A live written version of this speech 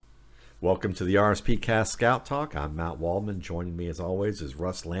Welcome to the RSP Cast Scout Talk. I'm Matt Waldman. Joining me as always is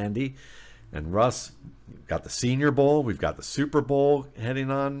Russ Landy. And Russ, we've got the Senior Bowl, we've got the Super Bowl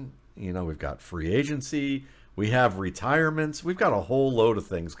heading on, we've got free agency, we have retirements, we've got a whole load of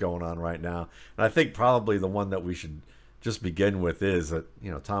things going on right now. And I think probably the one that we should just begin with is that,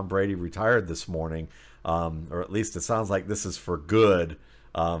 Tom Brady retired this morning, or at least it sounds like this is for good,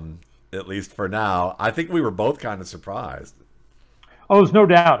 at least for now. I think we were both kind of surprised. Oh, there's no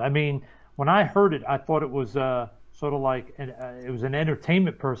doubt. I mean, when I heard it, I thought it was sort of like it was an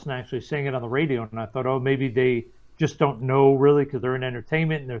entertainment person actually saying it on the radio, and I thought, oh, maybe they just don't know really because they're in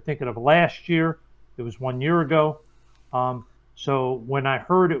entertainment and they're thinking of last year. It was 1 year ago. So when I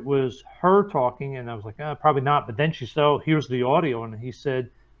heard it was her talking, and I was like, probably not. But then she said, oh, here's the audio, and he said,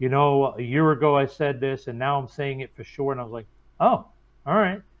 a year ago I said this, and now I'm saying it for sure. And I was like, oh, all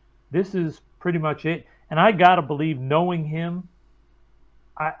right, this is pretty much it. And I gotta believe, knowing him,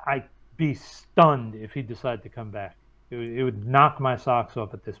 I'd be stunned if he decided to come back. It would knock my socks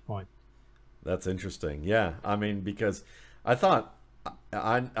off at this point. That's interesting. Yeah. I mean, because I thought,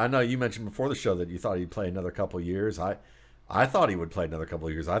 I know you mentioned before the show that you thought he'd play another couple of years. I thought he would play another couple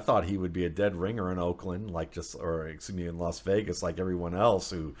of years. I thought he would be a dead ringer in Oakland, in Las Vegas, like everyone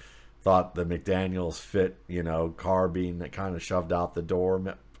else who thought the McDaniels fit, Carr being kind of shoved out the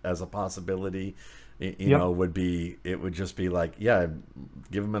door as a possibility. It would just be like, yeah,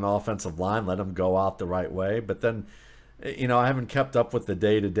 give him an offensive line, let him go out the right way. But then, I haven't kept up with the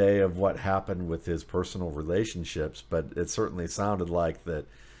day-to-day of what happened with his personal relationships, but it certainly sounded like that,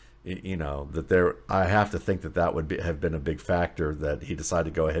 I have to think that would have been a big factor that he decided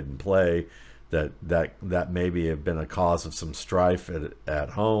to go ahead and play, that maybe have been a cause of some strife at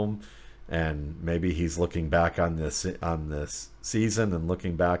home. And maybe he's looking back on this season and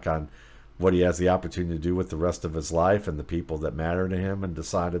looking back on what he has the opportunity to do with the rest of his life and the people that matter to him, and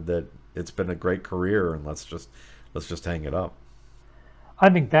decided that it's been a great career and let's just hang it up. I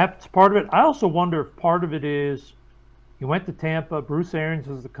think that's part of it. I also wonder if part of it is he went to Tampa, Bruce Arians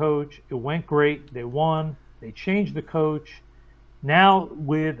was the coach, it went great, they won, they changed the coach. Now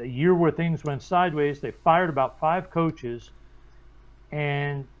with a year where things went sideways, they fired about 5 coaches,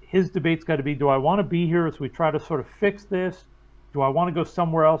 and his debate's got to be, do I want to be here as we try to sort of fix this? Do I want to go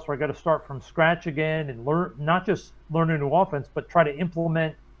somewhere else where I got to start from scratch again and not just learn a new offense, but try to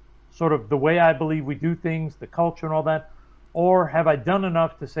implement sort of the way I believe we do things, the culture and all that? Or have I done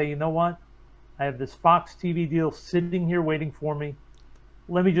enough to say, you know what? I have this Fox TV deal sitting here waiting for me.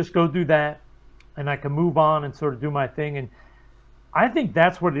 Let me just go do that, and I can move on and sort of do my thing. And I think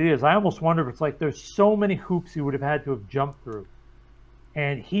that's what it is. I almost wonder if it's like there's so many hoops he would have had to have jumped through.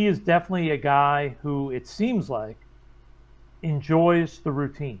 And he is definitely a guy who, it seems like, enjoys the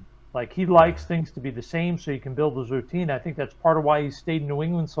routine. Like, he likes things to be the same so he can build his routine. I think that's part of why he stayed in New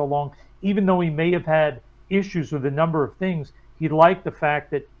England so long. Even though he may have had issues with a number of things, he liked the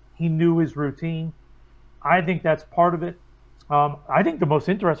fact that he knew his routine. I think that's part of it. I think the most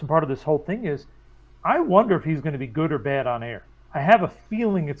interesting part of this whole thing is, I wonder if he's going to be good or bad on air. I have a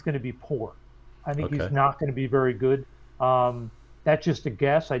feeling it's going to be poor. I think he's not going to be very good. That's just a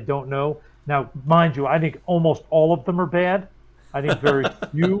guess. I don't know. Now, mind you, I think almost all of them are bad. I think very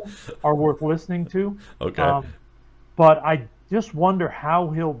few are worth listening to. Okay. But I just wonder how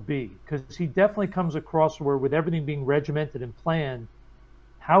he'll be, because he definitely comes across where, with everything being regimented and planned,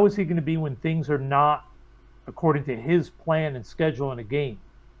 how is he going to be when things are not according to his plan and schedule in a game?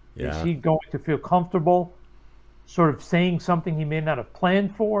 Yeah. Is he going to feel comfortable sort of saying something he may not have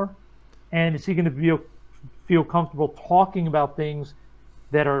planned for? And is he going to feel comfortable talking about things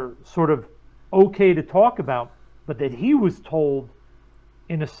that are sort of okay to talk about, but that he was told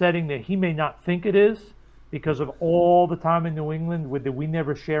in a setting that he may not think it is because of all the time in New England with the we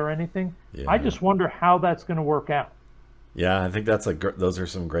never share anything? Yeah. I just wonder how that's going to work out. Yeah, I think those are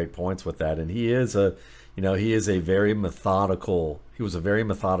some great points with that. And he is a very methodical. He was a very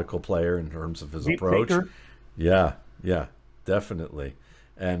methodical player in terms of his approach. Taker. Yeah, definitely.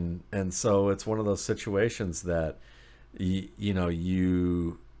 And so it's one of those situations that he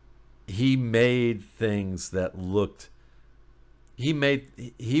made things that looked.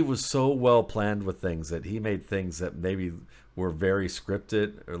 He was so well planned with things that he made things that maybe were very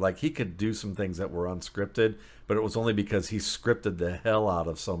scripted, or like he could do some things that were unscripted, but it was only because he scripted the hell out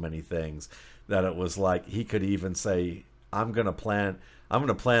of so many things that it was like he could even say, I'm going to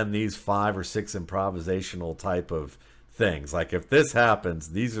plan these 5 or 6 improvisational type of things. Like, if this happens,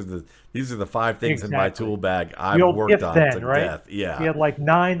 these are the 5 things in my tool bag I've worked on to death. Yeah. He had like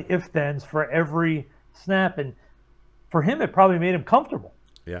 9 if thens for every snap, and for him it probably made him comfortable.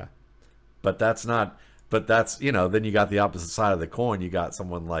 Yeah. But that's not but that's, then you got the opposite side of the coin. You got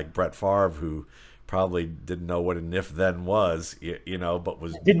someone like Brett Favre who probably didn't know what an if then was, but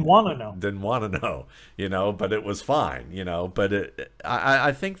was Didn't want to know. didn't want to know, but it was fine, but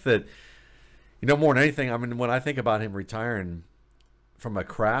I think that, more than anything, I mean, when I think about him retiring from a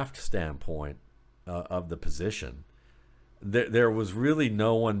craft standpoint of the position, there was really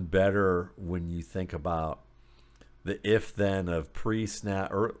no one better when you think about the if then of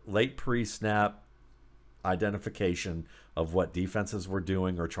pre-snap or late pre-snap identification of what defenses were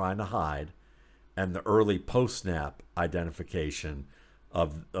doing or trying to hide, and the early post-snap identification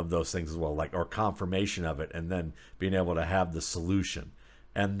of those things as well, like, or confirmation of it, and then being able to have the solution.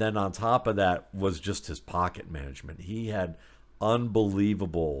 And then on top of that was just his pocket management. He had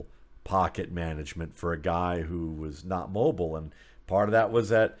unbelievable pocket management for a guy who was not mobile, and part of that was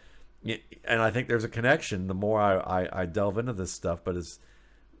that, and I think there's a connection the more I delve into this stuff, but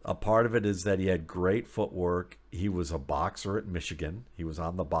a part of it is that he had great footwork. He was a boxer at Michigan. He was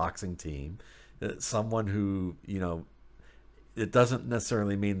on the boxing team. Someone who, it doesn't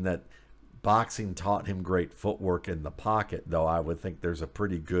necessarily mean that boxing taught him great footwork in the pocket, though I would think there's a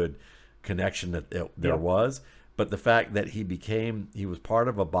pretty good connection that there was. But the fact that he was part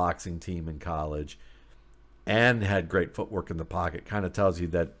of a boxing team in college and had great footwork in the pocket kind of tells you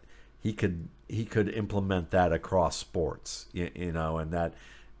that he could implement that across sports,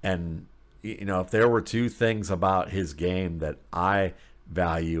 and if there were two things about his game that I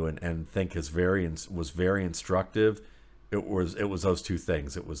value and think was very instructive, it was those two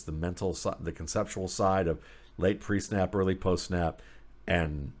things. It was the mental side, the conceptual side of late pre-snap, early post-snap,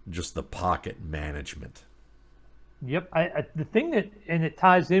 and just the pocket management. Yep. The thing and it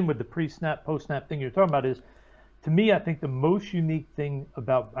ties in with the pre-snap, post-snap thing you're talking about is, to me, I think the most unique thing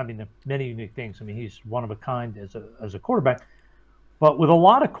about, I mean, there are many unique things. I mean, he's one of a kind as a quarterback. But with a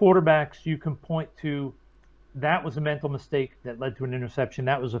lot of quarterbacks, you can point to that was a mental mistake that led to an interception.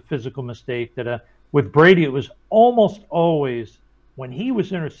 That was a physical mistake. With Brady, it was almost always, when he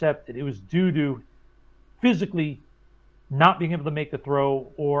was intercepted, it was due to physically not being able to make the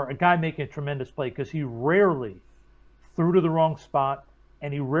throw or a guy making a tremendous play, because he rarely threw to the wrong spot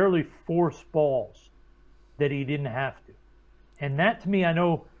and he rarely forced balls that he didn't have to. And that, to me, I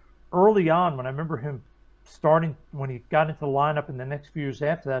know early on, when I remember him starting, when he got into the lineup in the next few years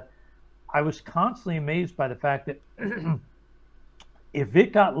after that, I was constantly amazed by the fact that if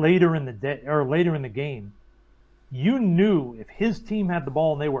it got later in the day or later in the game, you knew if his team had the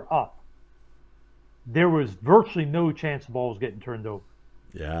ball and they were up, there was virtually no chance the ball was getting turned over.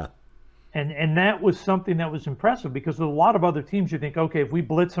 Yeah. And that was something that was impressive, because with a lot of other teams, you think, okay, if we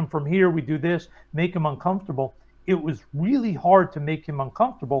blitz him from here, we do this, make him uncomfortable. It was really hard to make him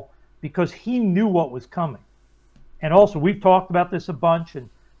uncomfortable because he knew what was coming. And also, we've talked about this a bunch, and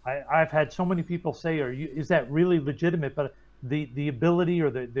I've had so many people say, is that really legitimate? But the ability,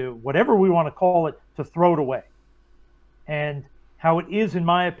 or the whatever we want to call it, to throw it away. And how it is, in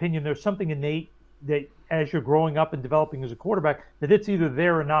my opinion, there's something innate that as you're growing up and developing as a quarterback, that it's either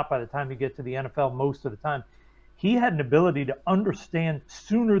there or not by the time you get to the NFL most of the time. He had an ability to understand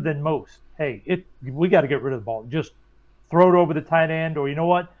sooner than most, hey, we got to get rid of the ball. Just throw it over the tight end, or you know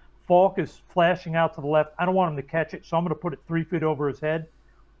what? Falk is flashing out to the left. I don't want him to catch it, so I'm going to put it 3 feet over his head.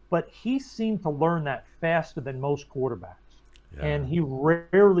 But he seemed to learn that faster than most quarterbacks. Yeah. And he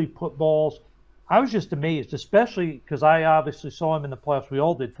rarely put balls. I was just amazed, especially because I obviously saw him in the playoffs. We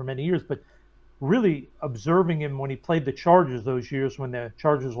all did for many years, but really observing him when he played the Chargers those years, when the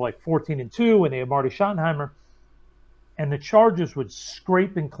Chargers were like 14-2 and they had Marty Schottenheimer, and the Chargers would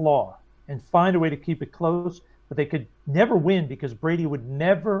scrape and claw and find a way to keep it close, but they could never win because Brady would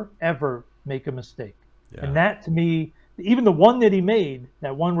never, ever make a mistake. Yeah. And that, to me, even the one that he made,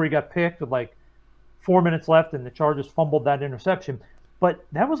 that one where he got picked with like 4 minutes left and the Chargers fumbled that interception, but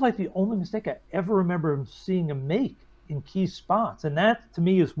that was like the only mistake I ever remember him seeing him make in key spots. And that, to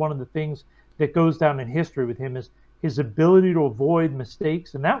me, is one of the things that goes down in history with him, is his ability to avoid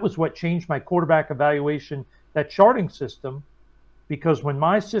mistakes. And that was what changed my quarterback evaluation, that charting system, because when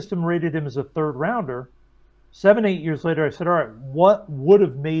my system rated him as a third rounder, 7-8 years later, I said, all right, what would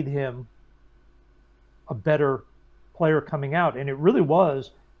have made him a better player coming out? And it really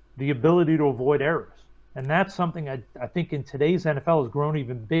was the ability to avoid errors. And that's something I think in today's NFL has grown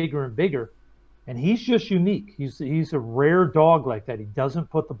even bigger and bigger. And he's just unique. He's a rare dog like that. He doesn't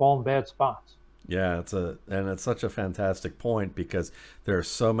put the ball in bad spots. Yeah, it's such a fantastic point, because there are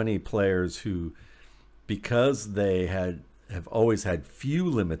so many players who, because they have always had few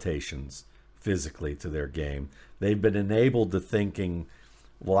limitations physically to their game, they've been enabled to thinking,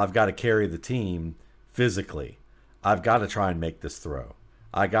 well, I've got to carry the team physically. I've got to try and make this throw.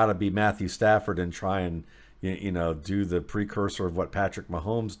 I got to be Matthew Stafford and try and do the precursor of what Patrick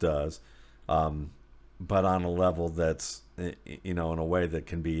Mahomes does, but on a level that's in a way that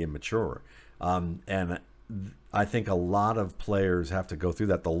can be immature. And I think a lot of players have to go through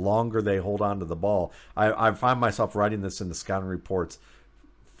that. The longer they hold on to the ball, I find myself writing this in the scouting reports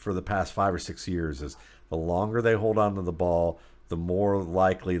for the past 5 or 6 years, is the longer they hold on to the ball, the more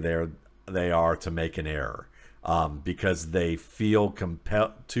likely they are to make an error, because they feel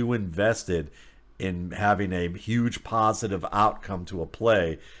too invested in having a huge positive outcome to a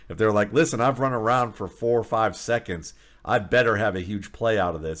play. If they're like, listen, I've run around for 4 or 5 seconds, I better have a huge play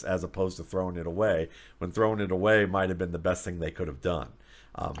out of this, as opposed to throwing it away, when throwing it away might have been the best thing they could have done.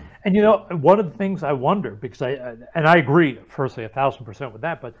 And one of the things I wonder, because I agree, firstly, 1,000% with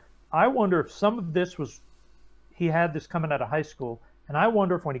that, but I wonder if some of this was, he had this coming out of high school, and I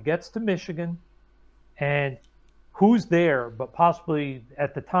wonder if when he gets to Michigan, and who's there, but possibly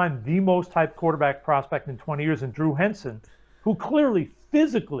at the time the most hyped quarterback prospect in 20 years, and Drew Henson, who clearly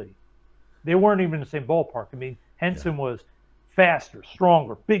physically, they weren't even in the same ballpark. I mean, Henson was faster,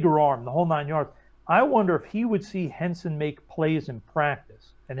 stronger, bigger arm, the whole 9 yards. I wonder if he would see Henson make plays in practice,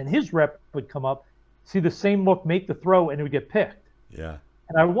 and then his rep would come up, see the same look, make the throw, and it would get picked. Yeah.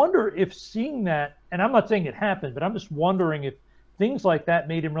 And I wonder if seeing that, and I'm not saying it happened, but I'm just wondering if things like that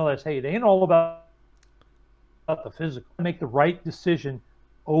made him realize, hey, it ain't all about the physical. Make the right decision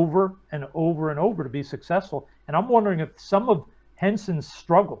over and over and over to be successful. And I'm wondering if some of Henson's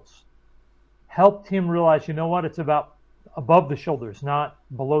struggles helped him realize, you know what, it's about above the shoulders, not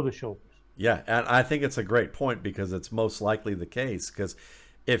below the shoulders. Yeah, and I think it's a great point, because it's most likely the case. Because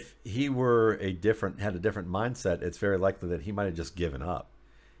if he were had a different mindset, it's very likely that he might have just given up.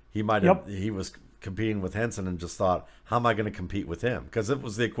 He might have. He was competing with Henson and just thought, how am I going to compete with him? Because it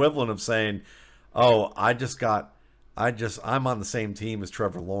was the equivalent of saying, oh, I'm on the same team as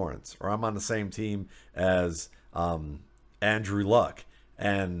Trevor Lawrence, or I'm on the same team as Andrew Luck,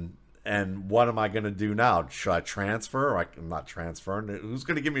 and what am I going to do now? Should I transfer? I'm not transferring. Who's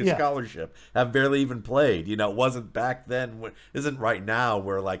going to give me a scholarship? I've barely even played. It wasn't back then. Isn't right now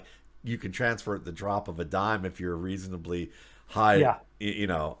where like you can transfer at the drop of a dime if you're a reasonably high,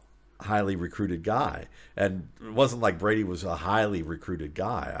 highly recruited guy. And it wasn't like Brady was a highly recruited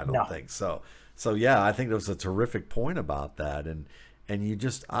guy. I don't think so. So yeah, I think there was a terrific point about that. And you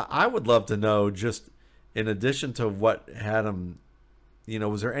just, I would love to know, just in addition to what had him,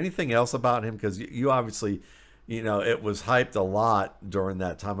 was there anything else about him? Because you obviously, it was hyped a lot during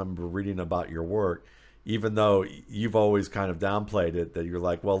that time. I remember reading about your work, even though you've always kind of downplayed it, that you're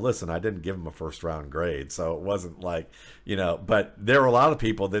like, well, listen, I didn't give him a first round grade. So it wasn't like, but there were a lot of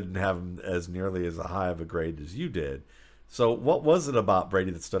people that didn't have him as nearly as high of a grade as you did. So what was it about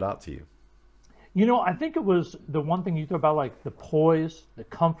Brady that stood out to you? I think it was the one thing you talk about, like the poise, the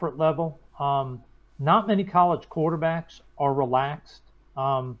comfort level. Not many college quarterbacks are relaxed.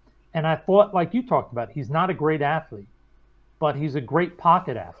 And I thought, like you talked about, he's not a great athlete, but he's a great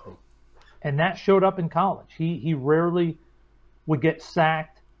pocket athlete. And that showed up in college. He rarely would get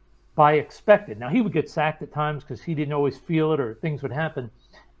sacked by expected. Now, he would get sacked at times because he didn't always feel it or things would happen.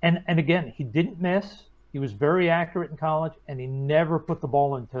 And again, he didn't miss. He was very accurate in college, and he never put the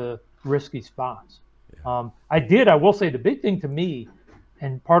ball into risky spots. Yeah. I will say the big thing to me,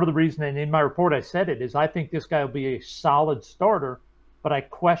 and part of the reason, and in my report I said it, is I think this guy will be a solid starter, but I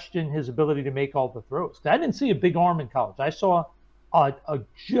question his ability to make all the throws. I didn't see a big arm in college. I saw a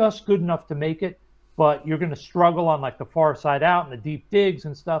just good enough to make it, but you're going to struggle on like the far side out and the deep digs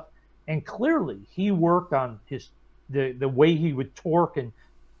and stuff. And clearly he worked on the way he would torque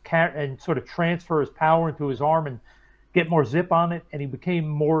and sort of transfer his power into his arm and get more zip on it. And he became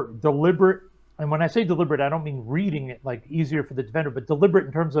more deliberate. And when I say deliberate, I don't mean reading it like easier for the defender, but deliberate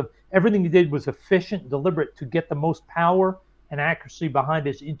in terms of everything he did was efficient, deliberate to get the most power and accuracy behind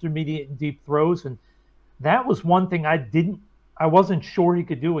his intermediate and deep throws. And that was one thing I wasn't sure he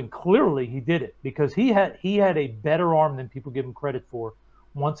could do. And clearly he did it, because he had a better arm than people give him credit for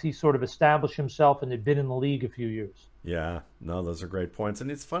once he sort of established himself and had been in the league a few years. Yeah, no, those are great points.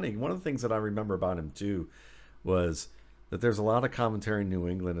 And it's funny, one of the things that I remember about him too was that there's a lot of commentary in New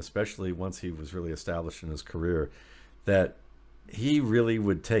England, especially once he was really established in his career, that he really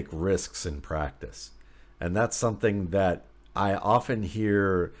would take risks in practice. And that's something that I often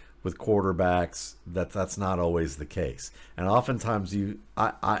hear with quarterbacks, that's not always the case. And oftentimes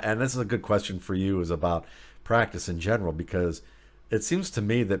and this is a good question for you, is about practice in general, because it seems to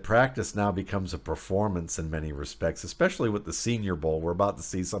me that practice now becomes a performance in many respects, especially with the Senior Bowl. We're about to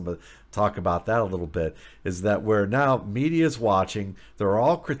see talk about that a little bit. Is that where now media is watching? They're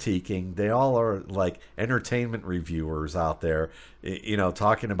all critiquing. They all are like entertainment reviewers out there,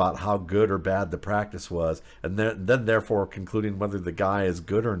 talking about how good or bad the practice was, and then therefore concluding whether the guy is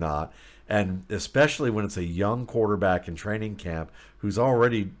good or not. And especially when it's a young quarterback in training camp who's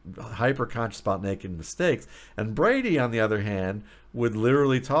already hyper conscious about making mistakes. And Brady, on the other hand, would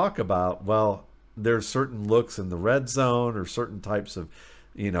literally talk about, well, there's certain looks in the red zone or certain types of,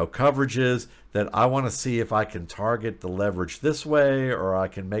 coverages that I want to see if I can target the leverage this way or I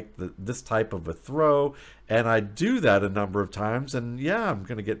can make this type of a throw. And I do that a number of times. And yeah, I'm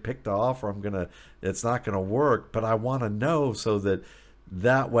going to get picked off or it's not going to work. But I want to know so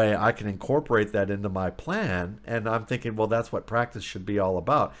that way I can incorporate that into my plan. And I'm thinking, well, that's what practice should be all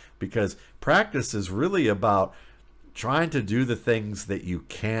about, because practice is really about trying to do the things that you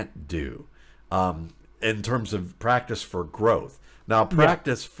can't do, in terms of practice for growth. Now,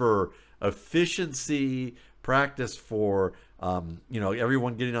 practice for efficiency, practice for,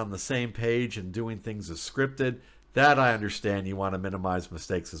 everyone getting on the same page and doing things as scripted. That I understand. You want to minimize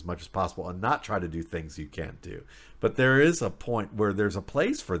mistakes as much as possible and not try to do things you can't do. But there is a point where there's a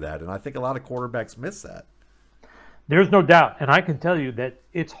place for that, and I think a lot of quarterbacks miss that. There's no doubt. And I can tell you that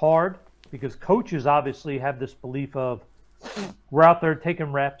it's hard because coaches obviously have this belief of, we're out there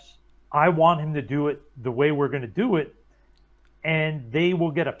taking reps. I want him to do it the way we're going to do it. And they will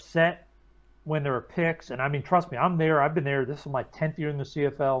get upset when there are picks. And I mean, trust me, I'm there. I've been there. This is my 10th year in the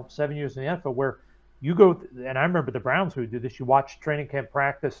CFL, 7 years in the NFL, where you go, and I remember the Browns who did this. You watch training camp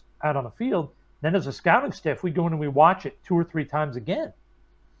practice out on the field. Then as a scouting staff, we go in and we watch it 2 or 3 times again.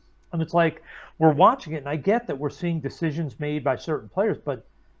 And it's like we're watching it, and I get that we're seeing decisions made by certain players, but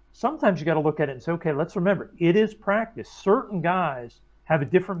sometimes you got to look at it and say, okay, let's remember, it is practice. Certain guys have a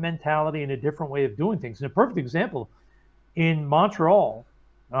different mentality and a different way of doing things. And a perfect example, in Montreal,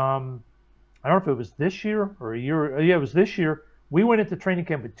 I don't know if it was this year or a year. Yeah, it was this year. We went into training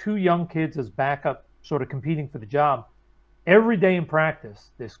camp with 2 young kids as backup, sort of competing for the job. Every day in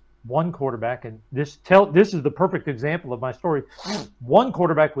practice, this one quarterback, and this is the perfect example of my story. One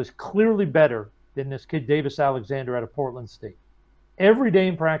quarterback was clearly better than this kid Davis Alexander out of Portland State. Every day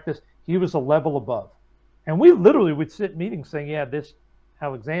in practice, he was a level above, and we literally would sit in meetings saying, "Yeah, this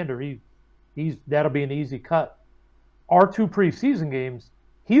Alexander, that'll be an easy cut." Our 2 preseason games,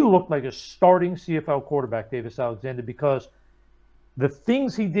 he looked like a starting CFL quarterback, Davis Alexander, because the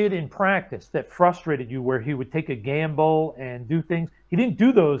things he did in practice that frustrated you, where he would take a gamble and do things, he didn't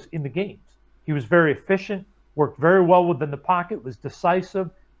do those in the games. He was very efficient, worked very well within the pocket, was decisive,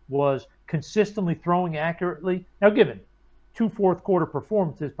 was consistently throwing accurately. Now, given 2 fourth quarter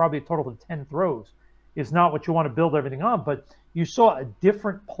performances, probably a total of 10 throws, is not what you want to build everything on, but you saw a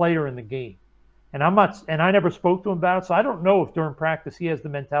different player in the game. And I never spoke to him about it, so I don't know if during practice he has the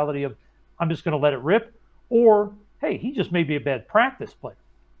mentality of, I'm just going to let it rip, or hey, he just may be a bad practice player.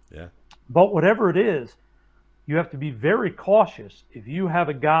 Yeah. But whatever it is, you have to be very cautious. If you have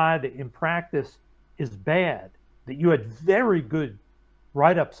a guy that in practice is bad, that you had very good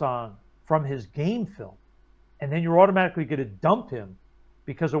write-ups on from his game film, and then you're automatically going to dump him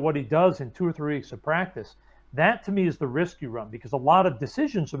because of what he does in 2 or 3 weeks of practice, that to me is the risk you run, because a lot of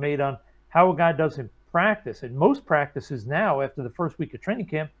decisions are made on how a guy does in practice. And most practices now, after the first week of training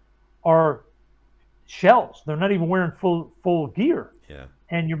camp, are shells. They're not even wearing full gear. Yeah.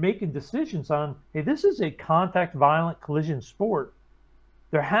 And you're making decisions on, hey, this is a contact violent collision sport.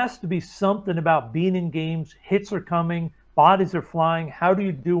 There has to be something about being in games, hits are coming, bodies are flying. How do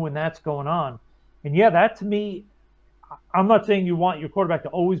you do when that's going on? And yeah, that to me, I'm not saying you want your quarterback to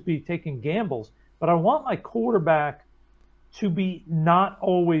always be taking gambles, but I want my quarterback to be not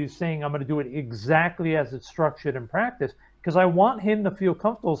always saying, I'm going to do it exactly as it's structured in practice, because I want him to feel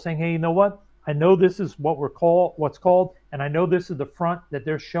comfortable saying, hey, you know what? I know this is what's called, and I know this is the front that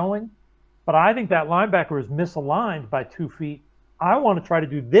they're showing, but I think that linebacker is misaligned by 2 feet. I want to try to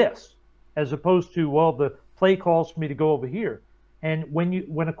do this, as opposed to, well, the play calls for me to go over here. And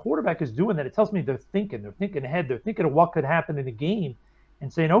when a quarterback is doing that, it tells me they're thinking ahead, they're thinking of what could happen in a game,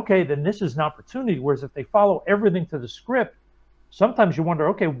 and saying, okay, then this is an opportunity. Whereas if they follow everything to the script, sometimes you wonder,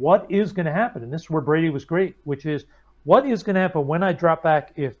 okay, what is going to happen? And this is where Brady was great, which is, what is going to happen when I drop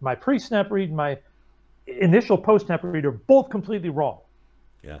back if my pre-snap read and my initial post-snap read are both completely wrong?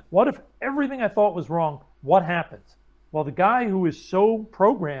 Yeah. What if everything I thought was wrong? What happens? Well, the guy who is so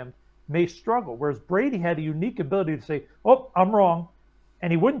programmed may struggle, whereas Brady had a unique ability to say, oh, I'm wrong,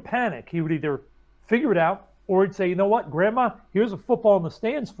 and he wouldn't panic. He would either figure it out, or he'd say, you know what, Grandma, here's a football in the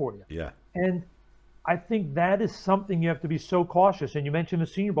stands for you. Yeah. And I think that is something you have to be so cautious. And you mentioned the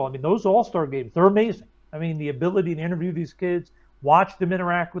Senior Bowl. I mean, those All-Star games, they're amazing. I mean, the ability to interview these kids, watch them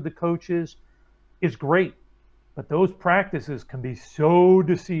interact with the coaches is great. But those practices can be so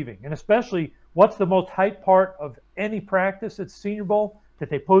deceiving. And especially, what's the most hype part of any practice at Senior Bowl that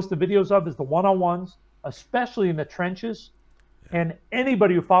they post the videos of is the one-on-ones, especially in the trenches. And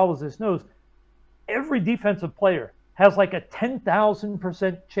anybody who follows this knows every defensive player has like a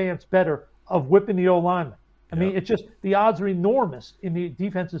 10,000% chance better of whipping the O lineman. I mean, it's just the odds are enormous in the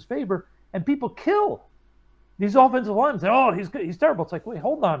defense's favor, and people kill these offensive linemen. Say, oh, he's terrible. It's like, wait,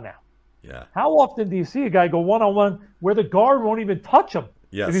 hold on now. Yeah. How often do you see a guy go one-on-one where the guard won't even touch him?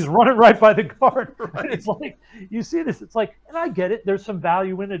 Yes. If he's running right by the guard. Right. It's like, you see this, it's like, and I get it, there's some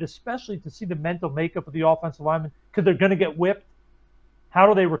value in it, especially to see the mental makeup of the offensive lineman, because they're going to get whipped. How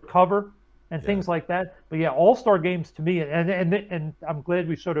do they recover and things like that? But yeah, All-Star games to me, and I'm glad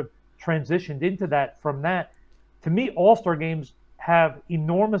we sort of transitioned into that from that. To me, All-Star games have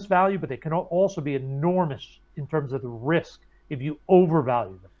enormous value, but they can also be enormous in terms of the risk if you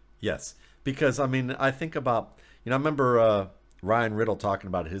overvalue them. Yes, because I mean, I think about, I remember Ryan Riddle talking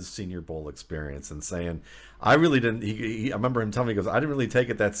about his Senior Bowl experience and saying, I really didn't. I remember him telling me, he goes, I didn't really take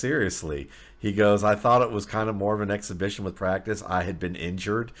it that seriously. He goes, I thought it was kind of more of an exhibition with practice. I had been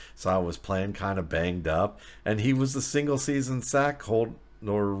injured, so I was playing kind of banged up, and he was the single season sack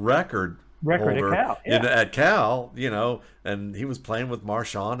record holder at Cal, and he was playing with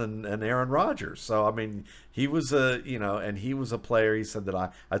Marshawn and Aaron Rodgers. So, I mean, he was and he was a player. He said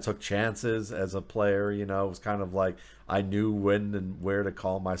that I took chances as a player, it was kind of like I knew when and where to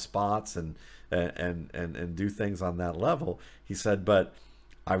call my spots and do things on that level. He said, but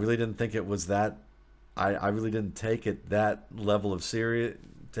I really didn't think it was that, I really didn't take it that level of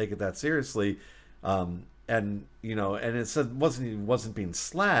take it that seriously. And it said wasn't being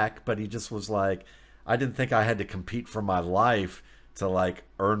slack, but he just was like, I didn't think I had to compete for my life to like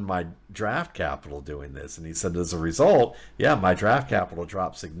earn my draft capital doing this. And he said, as a result, my draft capital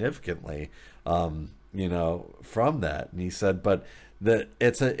dropped significantly, from that. And he said, but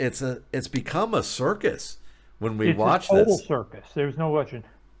it's become a circus when we watch this. It's a total circus. There's no question.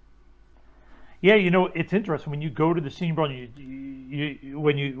 Yeah, it's interesting when you go to the Senior Bowl.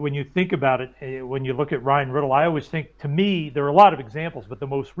 When you think about it, when you look at Ryan Riddle, I always think, to me, there are a lot of examples, but the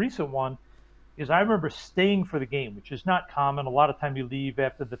most recent one is I remember staying for the game, which is not common. A lot of time you leave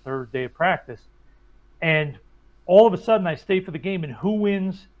after the third day of practice, and all of a sudden I stay for the game, and who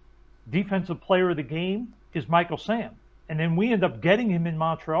wins Defensive Player of the Game is Michael Sam, and then we end up getting him in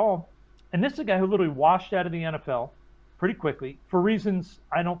Montreal, and this is a guy who literally washed out of the NFL pretty quickly for reasons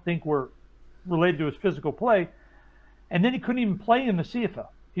I don't think were related to his physical play, and then he couldn't even play in the CFL.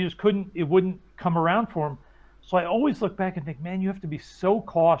 He just couldn't. It wouldn't come around for him. So I always look back and think, man, you have to be so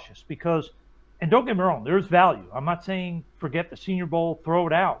cautious because, and don't get me wrong, there's value. I'm not saying forget the Senior Bowl, throw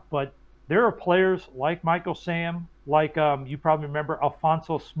it out, but there are players like Michael Sam, like you probably remember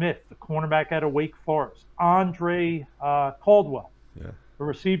Alphonso Smith, the cornerback out of Wake Forest, Andre Caldwell, a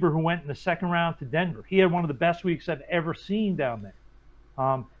receiver who went in the second round to Denver. He had one of the best weeks I've ever seen down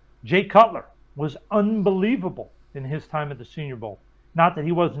there. Jay Cutler was unbelievable in his time at the Senior Bowl. Not that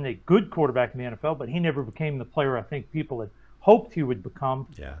he wasn't a good quarterback in the NFL, but he never became the player I think people had hoped he would become.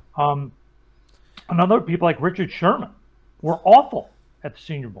 Yeah. Another people like Richard Sherman were awful at the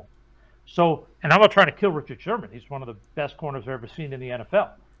Senior Bowl. So, and I'm not trying to kill Richard Sherman. He's one of the best corners I've ever seen in the NFL.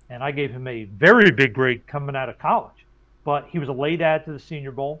 And I gave him a very big grade coming out of college. But he was a late add to the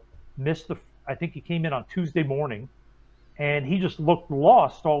Senior Bowl. I think he came in on Tuesday morning. And he just looked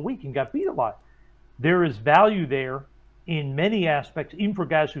lost all week and got beat a lot. There is value there in many aspects, even for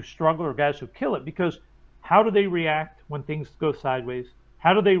guys who struggle or guys who kill it, because how do they react when things go sideways?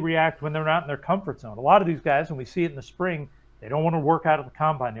 How do they react when they're not in their comfort zone? A lot of these guys, and we see it in the spring, they don't want to work out at the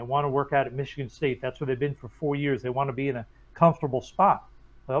combine. They want to work out at Michigan State. That's where they've been for 4 years. They want to be in a comfortable spot.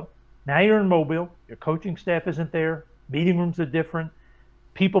 Well, now you're in Mobile. Your coaching staff isn't there. Meeting rooms are different.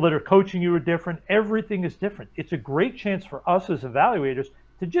 People that are coaching you are different. Everything is different. It's a great chance for us as evaluators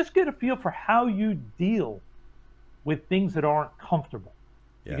to just get a feel for how you deal with things that aren't comfortable,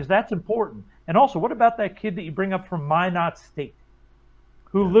 because that's important. And also, what about that kid that you bring up from Minot State,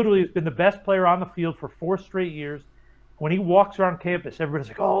 who literally has been the best player on the field for 4 straight years? When he walks around campus, everybody's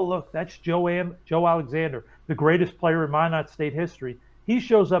like, oh, look, that's Joe Alexander, the greatest player in Minot State history. He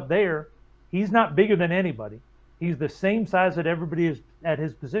shows up there. He's not bigger than anybody. He's the same size that everybody is at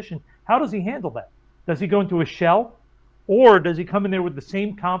his position. How does he handle that? Does he go into a shell? Or does he come in there with the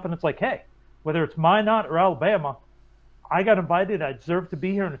same confidence like, hey, whether it's Minot or Alabama, I got invited, I deserve to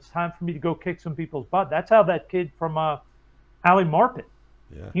be here, and it's time for me to go kick some people's butt. That's how that kid from Ali Marpet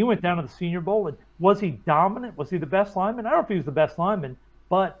Yeah. He went down to the Senior Bowl, and was he dominant? Was he the best lineman? I don't know if he was the best lineman,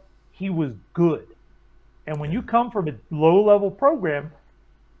 but he was good. And when Yeah. you come from a low-level program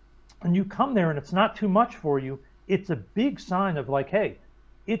and you come there and it's not too much for you, it's a big sign of like, hey,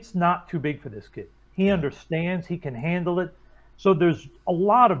 it's not too big for this kid. He Yeah. understands, he can handle it. So there's a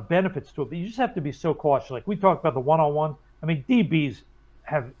lot of benefits to it, but you just have to be so cautious. Like we talked about the one-on-one. I mean, DBs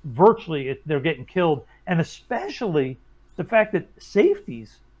have virtually they're getting killed, and especially the fact that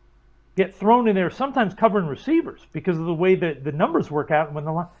safeties get thrown in there sometimes covering receivers because of the way that the numbers work out when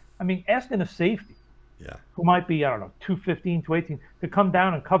the line. I mean, asking a safety Yeah. who might be, I don't know, 215, 218, to come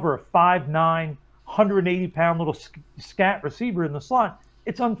down and cover a 5'9", 180-pound little scat receiver in the slot,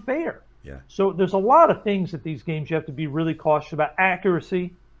 it's unfair. Yeah. So there's a lot of things at these games you have to be really cautious about.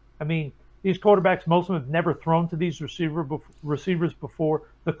 Accuracy. I mean, these quarterbacks, most of them have never thrown to these receivers before.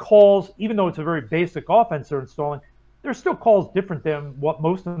 The calls, even though it's a very basic offense they're installing, there's still calls different than what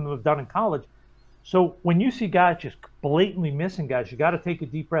most of them have done in college. So when you see guys just blatantly missing guys, you got to take a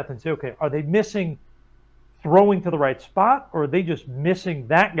deep breath and say, okay, are they missing throwing to the right spot, or are they just missing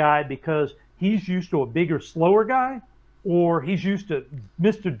that guy because he's used to a bigger, slower guy, or he's used to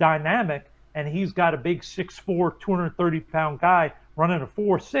Mr. Dynamic and he's got a big 6'4", 230-pound guy running a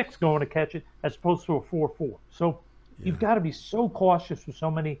 4.6 going to catch it as opposed to a 4.4. So you've got to be so cautious with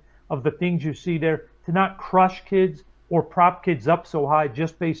so many of the things you see there to not crush kids or prop kids up so high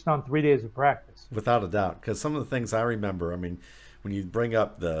just based on 3 days of practice. Without a doubt, because some of the things I remember, I mean, when you bring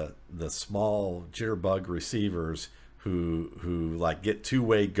up the small jitterbug receivers who like get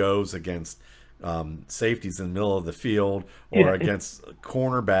two-way goes against safeties in the middle of the field or against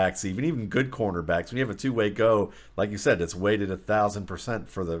cornerbacks, even good cornerbacks. When you have a two-way go, like you said, it's weighted 1,000%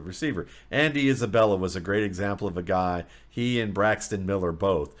 for the receiver. Andy Isabella was a great example of a guy. He and Braxton Miller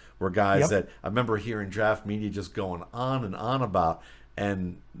both were guys that I remember hearing draft media just going on and on about,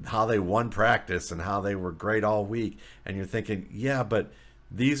 and how they won practice and how they were great all week. And you're thinking, yeah, but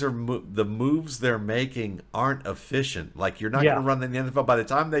these are the moves they're making aren't efficient. Like, you're not going to run in the NFL. By the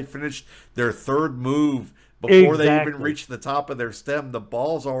time they finish their third move, before they even reach the top of their stem, the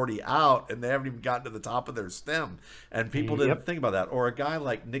ball's already out and they haven't even gotten to the top of their stem. And people didn't think about that. Or a guy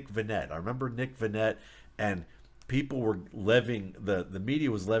like Nick Vannett. I remember Nick Vannett, and people were the media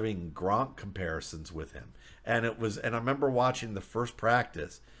was levying Gronk comparisons with him. And I remember watching the first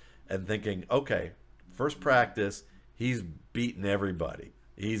practice and thinking, okay, first practice, he's beating everybody.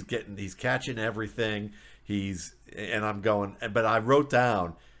 He's catching everything. And I'm going, but I wrote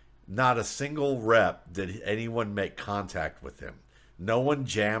down, not a single rep did anyone make contact with him. No one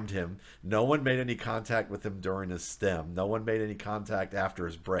jammed him. No one made any contact with him during his stem. No one made any contact after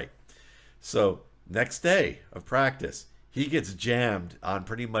his break. So next day of practice, he gets jammed on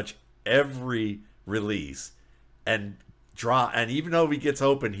pretty much every release and even though he gets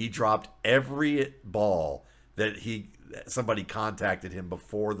open, he dropped every ball that somebody contacted him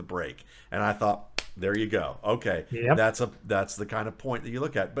before the break. And I thought, there you go. Okay, that's the kind of point that you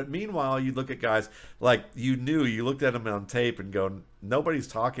look at. But meanwhile, you look at guys like you looked at them on tape and go, nobody's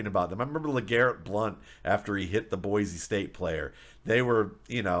talking about them. I remember LeGarrette Blount after he hit the Boise State player. They were,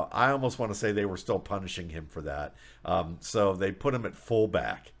 I almost want to say they were still punishing him for that. So they put him at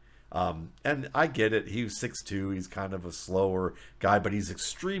fullback. And I get it. He was 6'2". He's kind of a slower guy, but he's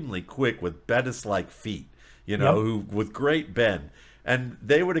extremely quick with Bettis-like feet, who with great bend. And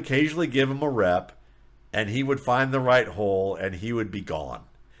they would occasionally give him a rep, and he would find the right hole, and he would be gone.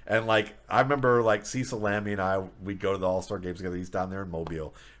 And I remember Cecil Lammey and I, we'd go to the All-Star games together. He's down there in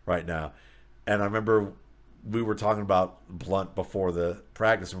Mobile right now. And I remember we were talking about Blount before the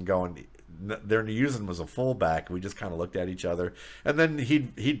practice and going, they're using him as a fullback. We just kind of looked at each other, and then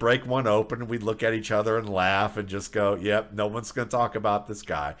he'd break one open, and we'd look at each other and laugh and just go, "Yep, no one's going to talk about this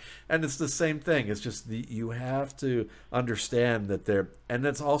guy." And it's the same thing. It's just you have to understand that and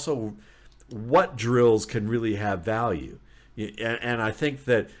that's also what drills can really have value. And I think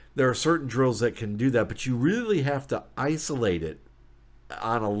that there are certain drills that can do that, but you really have to isolate it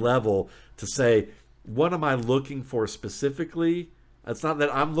on a level to say, what am I looking for specifically? It's not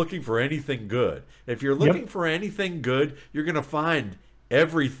that I'm looking for anything good. If you're looking for anything good, you're going to find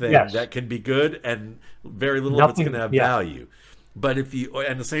everything that can be good, and very little of it's going to have value. But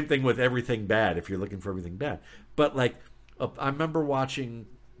and the same thing with everything bad, if you're looking for everything bad. But I remember watching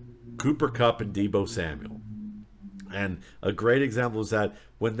Cooper Kupp and Deebo Samuel. And a great example is that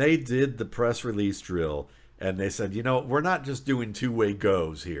when they did the press release drill, and they said, we're not just doing two-way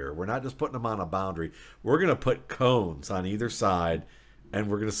goes here. We're not just putting them on a boundary. We're going to put cones on either side, and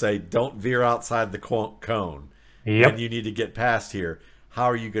we're going to say, don't veer outside the cone. And you need to get past here. How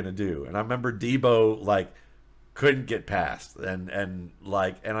are you going to do? And I remember Deebo, couldn't get past, and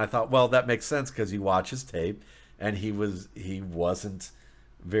I thought, well, that makes sense because you watch his tape, and he wasn't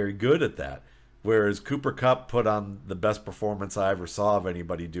very good at that. Whereas Cooper Kupp put on the best performance I ever saw of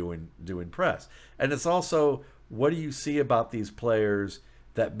anybody doing press. And it's also, what do you see about these players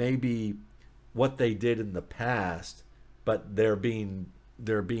that maybe what they did in the past, but they're being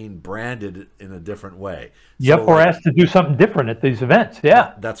branded in a different way. Yep, So or like, asked to do something different at these events.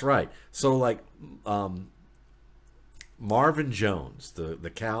 Yeah. that's right. So like Marvin Jones,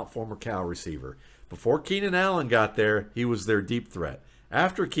 the former Cal receiver, before Keenan Allen got there, he was their deep threat.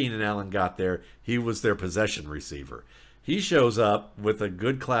 After Keenan Allen got there, he was their possession receiver. He shows up with a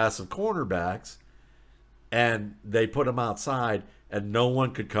good class of cornerbacks, and they put him outside, and no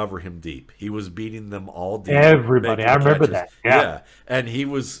one could cover him deep. He was beating them all deep, Everybody. I making remember catches. that. Yeah. And he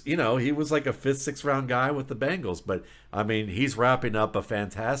was like a fifth, sixth round guy with the Bengals. But I mean, he's wrapping up a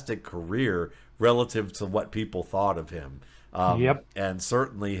fantastic career relative to what people thought of him. Yep. And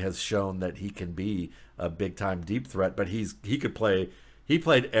certainly has shown that he can be a big time deep threat. But he could play. He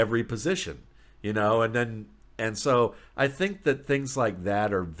played every position, and so I think that things like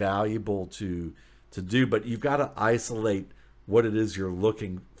that are valuable to do, but you've got to isolate what it is you're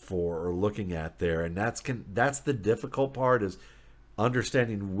looking for or looking at there, and that's the difficult part, is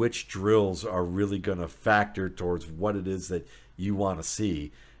understanding which drills are really going to factor towards what it is that you want to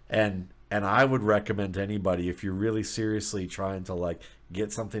see. And I would recommend to anybody, if you're really seriously trying to like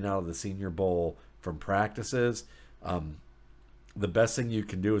get something out of the Senior Bowl from practices, the best thing you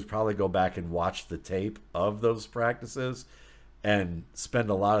can do is probably go back and watch the tape of those practices and spend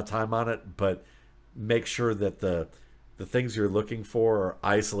a lot of time on it, but make sure that the things you're looking for are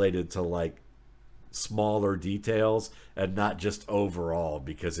isolated to like smaller details and not just overall,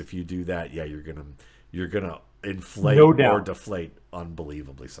 because if you do that, yeah, you're gonna inflate No or doubt. deflate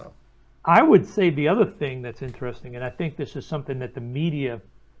unbelievably so. I would say the other thing that's interesting, and I think this is something that the media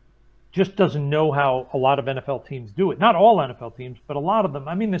just doesn't know how a lot of NFL teams do it. Not all NFL teams, but a lot of them.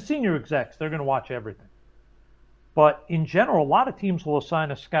 I mean, the senior execs, they're going to watch everything. But in general, a lot of teams will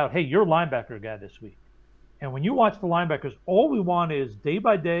assign a scout, hey, you're a linebacker guy this week. And when you watch the linebackers, all we want is day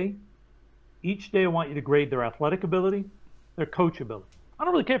by day, each day I want you to grade their athletic ability, their coachability. I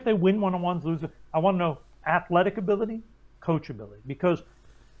don't really care if they win one-on-ones, lose it. I want to know athletic ability, coachability. Because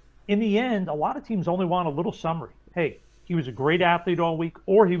in the end, a lot of teams only want a little summary. Hey, he was a great athlete all week,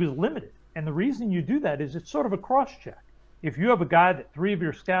 or he was limited. And the reason you do that is it's sort of a cross-check. If you have a guy that three of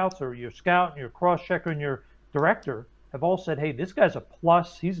your scouts, or your scout and your cross-checker and your director have all said, hey, this guy's a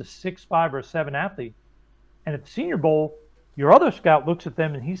plus, he's a 6'5" or a 7 athlete. And at the Senior Bowl, your other scout looks at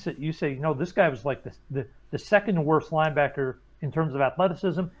them and you say, this guy was like the second worst linebacker in terms of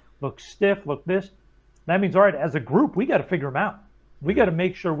athleticism, looks stiff, look this. That means, all right, as a group, we got to figure him out. We got to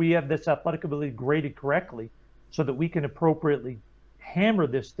make sure we have this athletic ability graded correctly so that we can appropriately hammer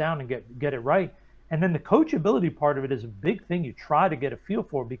this down and get it right. And then the coachability part of it is a big thing you try to get a feel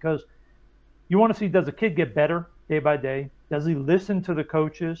for, because you want to see, does a kid get better day by day? Does he listen to the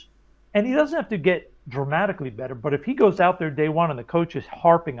coaches? And he doesn't have to get dramatically better, but if he goes out there day one and the coach is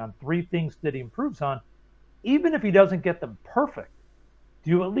harping on 3 things that he improves on, even if he doesn't get them perfect, do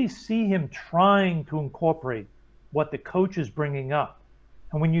you at least see him trying to incorporate what the coach is bringing up?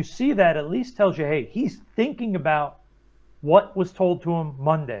 And when you see that, at least tells you, hey, he's thinking about what was told to him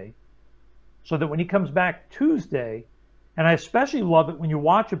Monday, so that when he comes back Tuesday, and I especially love it when you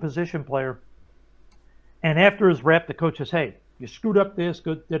watch a position player and after his rep, the coach says, hey, you screwed up this,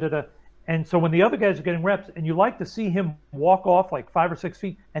 good, da-da-da. And so when the other guys are getting reps, and you like to see him walk off like 5 or 6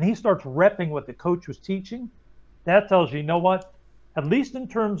 feet, and he starts repping what the coach was teaching, that tells you know what? At least in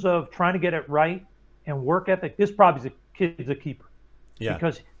terms of trying to get it right and work ethic, this probably kid's a keeper. Yeah.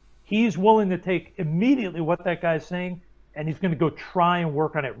 Because he's willing to take immediately what that guy's saying, and he's going to go try and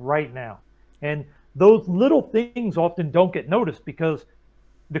work on it right now. And those little things often don't get noticed, because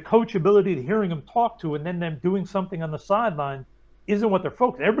the coach ability to hearing him talk to and then them doing something on the sideline isn't what they're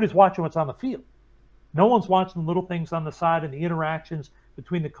focused. Everybody's watching what's on the field. No one's watching the little things on the side and the interactions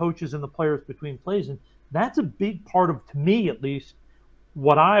between the coaches and the players between plays. And that's a big part of, to me at least,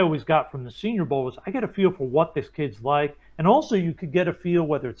 what I always got from the Senior Bowl was I get a feel for what this kid's like. And also you could get a feel,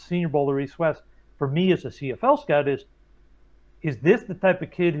 whether it's Senior Bowl or East West, for me as a CFL scout, is this the type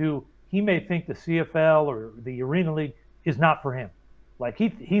of kid who he may think the CFL or the Arena League is not for him? Like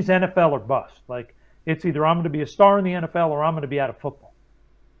he's NFL or bust. Like it's either I'm going to be a star in the NFL or I'm going to be out of football.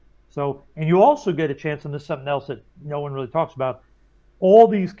 So, and you also get a chance, and this is something else that no one really talks about. All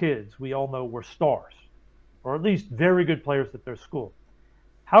these kids we all know were stars, or at least very good players at their school.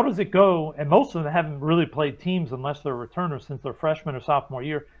 how does it go? And most of them haven't really played teams unless they're returners since their freshman or sophomore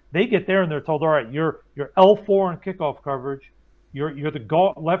year. They get there and they're told, all right, you're L4 in kickoff coverage, you're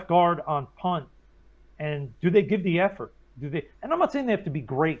the left guard on punt, and do they give the effort? Do they? And I'm not saying they have to be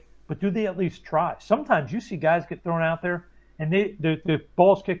great, but do they at least try? Sometimes you see guys get thrown out there and the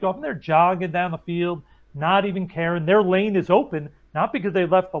ball's kicked off and they're jogging down the field, not even caring. Their lane is open, not because they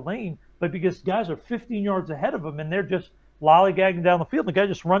left the lane, but because guys are 15 yards ahead of them and they're just lollygagging down the field. The guy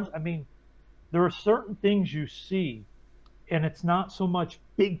just runs. I mean, there are certain things you see, and it's not so much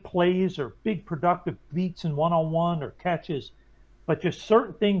big plays or big productive beats in one-on-one or catches, but just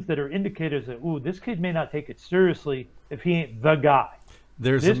certain things that are indicators that, ooh, this kid may not take it seriously if he ain't the guy.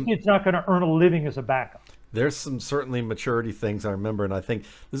 This kid's not going to earn a living as a backup. There's some certainly maturity things I remember, and I think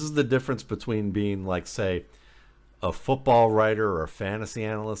this is the difference between being like, say, a football writer or a fantasy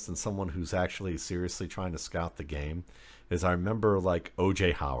analyst and someone who's actually seriously trying to scout the game. Is I remember like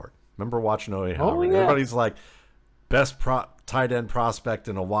O.J. Howard. Remember watching O.J. Howard? Yeah. Everybody's like, best tight end prospect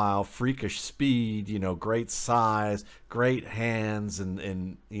in a while, freakish speed, great size, great hands,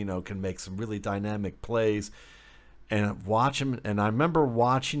 and can make some really dynamic plays. And watch him, and I remember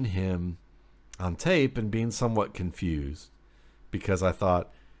watching him on tape and being somewhat confused because I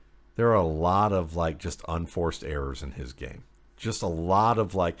thought there are a lot of like just unforced errors in his game. Just a lot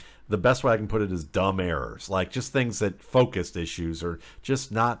of like, the best way I can put it is dumb errors, like just things that focused issues or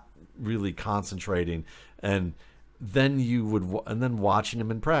just not really concentrating. And then watching him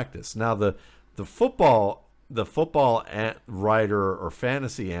in practice. Now the football writer or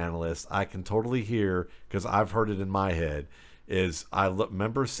fantasy analyst, I can totally hear because I've heard it in my head. Is I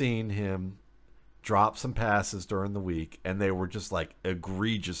remember seeing him drop some passes during the week, and they were just like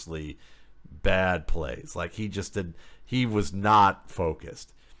egregiously bad plays. Like he was not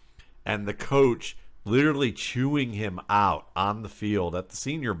focused, and the coach literally chewing him out on the field at the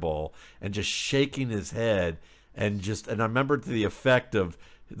Senior Bowl and just shaking his head and I remember to the effect of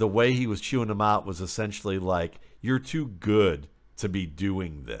the way he was chewing him out was essentially like, you're too good to be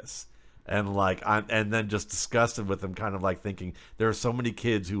doing this. And and then just disgusted with him, kind of like thinking there are so many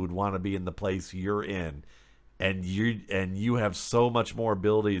kids who would want to be in the place you're in, and you have so much more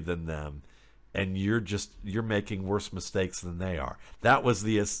ability than them, and you're making worse mistakes than they are. That was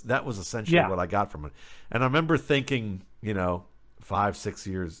essentially what I got from it. And I remember thinking, 5-6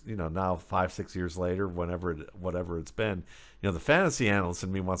 years, now 5-6 years later, whatever it's been, the fantasy analyst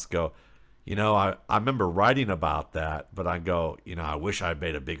in me wants to go, I remember writing about that, but I go, I wish I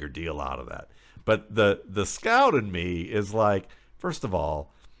made a bigger deal out of that. But the scout in me is like, first of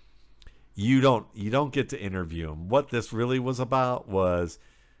all, you don't get to interview him. What this really was about was,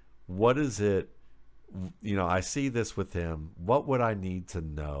 what is it? I see this with him. What would I need to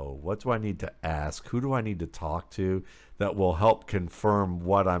know? What do I need to ask? Who do I need to talk to that will help confirm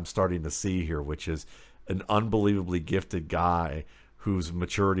what I'm starting to see here, which is an unbelievably gifted guy whose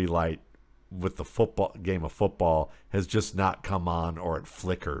maturity light with the game of football has just not come on, or it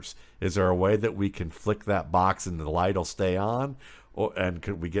flickers. Is there a way that we can flick that box and the light will stay on? And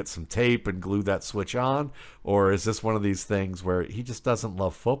could we get some tape and glue that switch on? Or is this one of these things where he just doesn't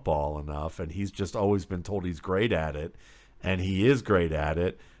love football enough and he's just always been told he's great at it, and he is great at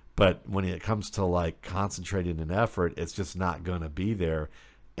it, but when it comes to like concentrating an effort, it's just not going to be there,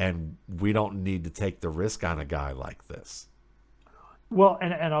 and we don't need to take the risk on a guy like this. Well,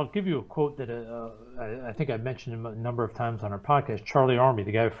 and I'll give you a quote that I think I mentioned him a number of times on our podcast, Charlie Army,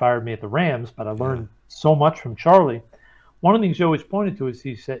 the guy who fired me at the Rams, but I learned so much from Charlie. One of the things he always pointed to is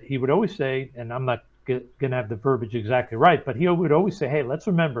he would always say, and I'm not going to have the verbiage exactly right, but he would always say, hey, let's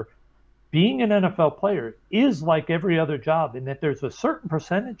remember, being an NFL player is like every other job in that there's a certain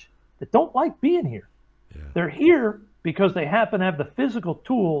percentage that don't like being here. Yeah. They're here because they happen to have the physical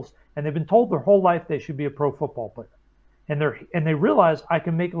tools, and they've been told their whole life they should be a pro football player. And they realize I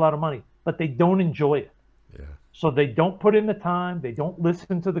can make a lot of money, but they don't enjoy it. Yeah. So they don't put in the time. They don't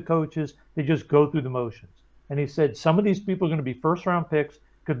listen to the coaches. They just go through the motions. And he said some of these people are going to be first-round picks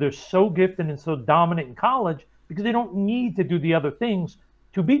because they're so gifted and so dominant in college because they don't need to do the other things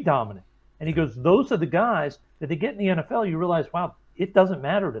to be dominant. And he goes, those are the guys that they get in the NFL. You realize, wow, it doesn't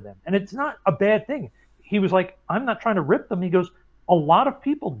matter to them. And it's not a bad thing. He was like, I'm not trying to rip them. He goes, a lot of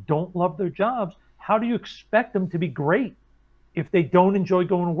people don't love their jobs. How do you expect them to be great if they don't enjoy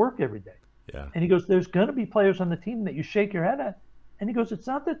going to work every day? Yeah. And he goes, there's going to be players on the team that you shake your head at. And he goes, it's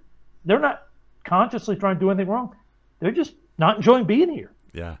not that they're not consciously trying to do anything wrong. They're just not enjoying being here.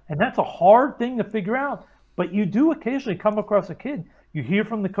 Yeah. And that's a hard thing to figure out. But you do occasionally come across a kid. You hear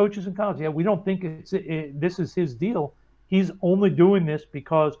from the coaches in college, yeah, we don't think this is his deal. He's only doing this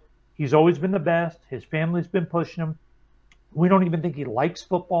because he's always been the best. His family's been pushing him. We don't even think he likes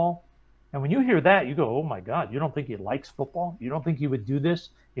football. And when you hear that, you go, "Oh my God, you don't think he likes football? You don't think he would do this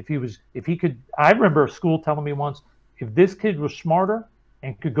if he could?" I remember a school telling me once, if this kid was smarter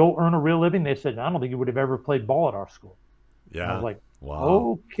and could go earn a real living, they said, "I don't think he would have ever played ball at our school." And I was Yeah. like,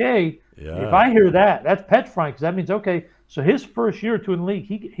 Wow. "Okay, if Yeah. I hear that, that's petrifying because that means okay, so his first year or two in the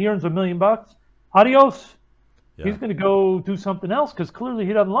league, he earns $1 million. Adios. Yeah. He's going to go do something else because clearly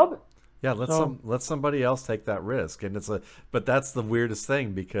he doesn't love it." Yeah, So let somebody else take that risk. And but that's the weirdest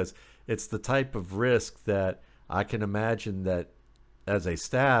thing because it's the type of risk that I can imagine that as a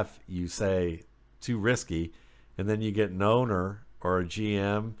staff you say too risky, and then you get an owner or a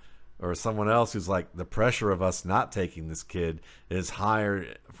GM or someone else who's like, the pressure of us not taking this kid is higher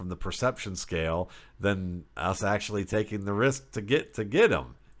from the perception scale than us actually taking the risk to get him.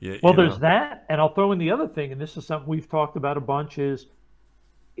 well, You there's know? that, and I'll throw in the other thing, and this is something we've talked about a bunch. Is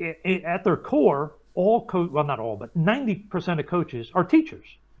at their core, all well, not all, but 90% of coaches are teachers,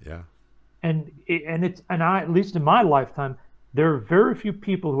 Yeah. and I, at least in my lifetime, there are very few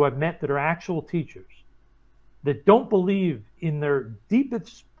people who I've met that are actual teachers that don't believe in their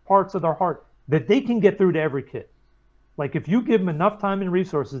deepest parts of their heart that they can get through to every kid. Like if you give them enough time and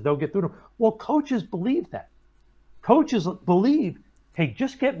resources, they'll get through them. Well, coaches believe that. Coaches believe, hey,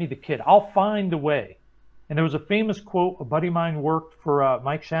 just get me the kid. I'll find a way. And there was a famous quote. A buddy of mine worked for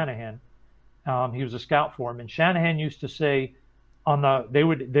Mike Shanahan. He was a scout for him, and Shanahan used to say, on the they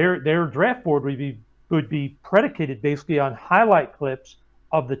would their draft board would be predicated basically on highlight clips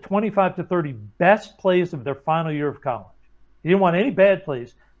of the 25 to 30 best plays of their final year of college. He didn't want any bad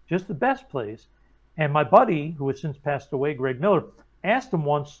plays, just the best plays. And my buddy, who has since passed away, Greg Miller, asked him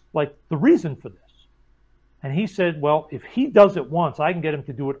once, like, the reason for this. And he said, well, if he does it once, I can get him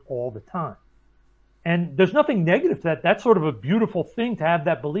to do it all the time. And there's nothing negative to that. That's sort of a beautiful thing to have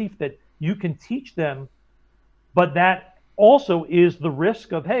that belief that you can teach them. But that also is the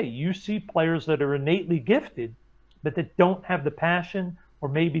risk of, hey, you see players that are innately gifted, but that don't have the passion or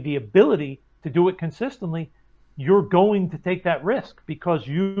maybe the ability to do it consistently. You're going to take that risk because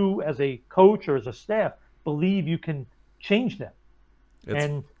you, as a coach or as a staff, believe you can change them. It's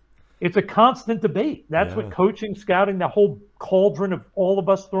And it's a constant debate. That's what yeah. coaching, scouting, that whole cauldron of all of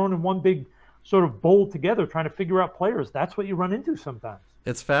us thrown in one big sort of bowl together, trying to figure out players. That's what you run into sometimes.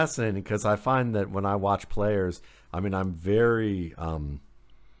 It's fascinating because I find that when I watch players, I mean, I'm very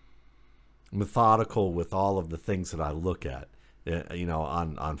methodical with all of the things that I look at,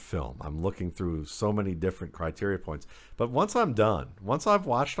 on film. I'm looking through so many different criteria points. But once I'm done, once I've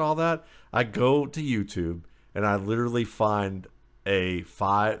watched all that, I go to YouTube and I literally find a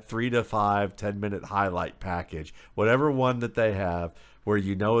 3 to 5 10-minute highlight package, whatever one that they have, where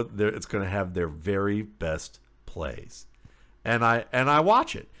it's going to have their very best plays, and I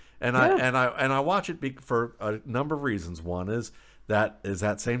watch it, and I Yeah. and I and I watch it for a number of reasons. One is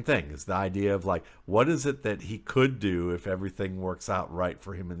that same thing is the idea of like, what is it that he could do if everything works out right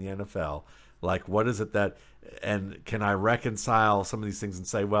for him in the NFL? Like, what is it that, and can I reconcile some of these things and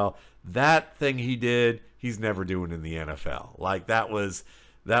say, well, that thing he did, he's never doing in the NFL. Like that was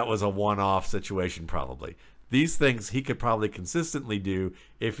a one-off situation probably. These things he could probably consistently do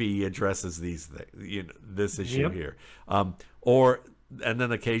if he addresses these things, this issue Yep. here. Or and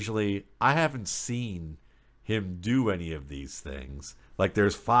then occasionally I haven't seen him do any of these things. Like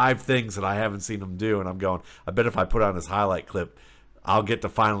there's 5 things that I haven't seen him do, and I'm going, I bet if I put on his highlight clip, I'll get to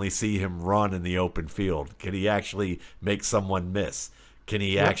finally see him run in the open field. Can he actually make someone miss? Can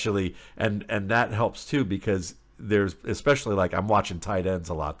he Yep. actually, and that helps too, because there's, especially like I'm watching tight ends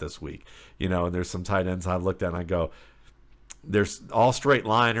a lot this week, and there's some tight ends I looked at and I go, there's all straight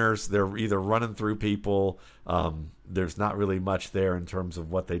liners. They're either running through people. There's not really much there in terms of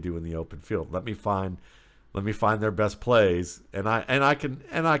what they do in the open field. Let me find their best plays, and I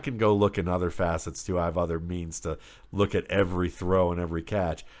can go look in other facets too. I have other means to look at every throw and every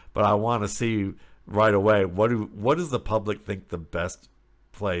catch, but I want to see right away what does the public think the best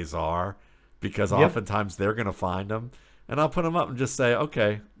plays are, because Yep. oftentimes they're going to find them, and I'll put them up and just say,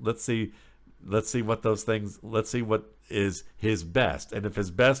 okay, let's see what those things. Let's see what is his best, and if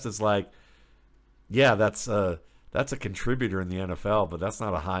his best is like, yeah, that's a contributor in the NFL, but that's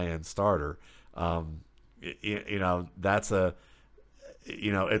not a high end starter. That's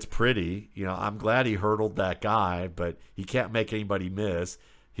it's pretty. I'm glad he hurdled that guy, but he can't make anybody miss.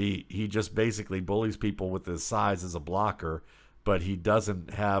 He just basically bullies people with his size as a blocker, but he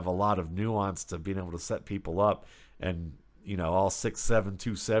doesn't have a lot of nuance to being able to set people up. And all 6'7",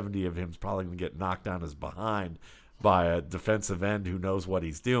 270 of him's probably going to get knocked down his behind by a defensive end who knows what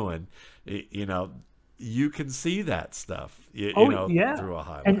he's doing. You can see that stuff, Oh yeah. through a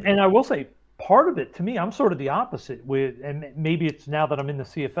highlight. And I will say, part of it, to me, I'm sort of the opposite with, and maybe it's now that I'm in the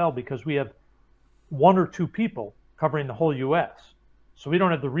CFL because we have one or two people covering the whole U.S. So we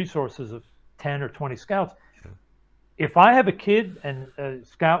don't have the resources of 10 or 20 scouts. If I have a kid and a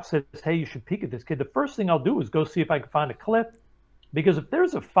scout says, hey, you should peek at this kid, the first thing I'll do is go see if I can find a clip. Because if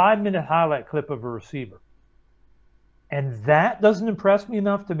there's a 5-minute highlight clip of a receiver and that doesn't impress me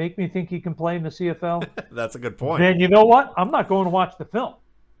enough to make me think he can play in the CFL, That's a good point. then you know what? I'm not going to watch the film.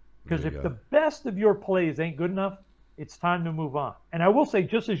 Because if the best of your plays ain't good enough, it's time to move on. And I will say,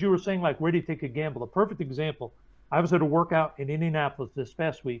 just as you were saying, like, where do you take a gamble? A perfect example, I was at a workout in Indianapolis this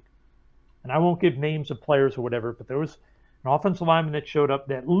past week, and I won't give names of players or whatever, but there was an offensive lineman that showed up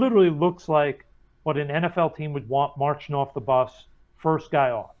that literally looks like what an NFL team would want marching off the bus, first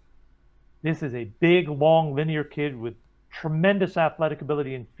guy off. This is a big, long, linear kid with tremendous athletic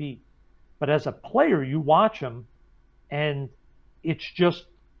ability and feet. But as a player, you watch him, and it's just,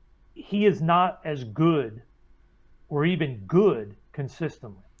 he is not as good or even good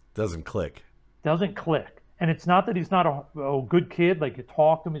consistently. Doesn't click. Doesn't click. And it's not that he's not a good kid. Like, you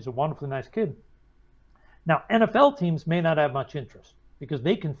talk to him, he's a wonderfully nice kid. Now, NFL teams may not have much interest because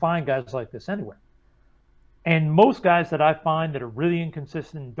they can find guys like this anywhere. And most guys that I find that are really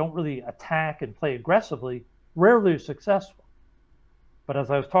inconsistent and don't really attack and play aggressively rarely are successful. But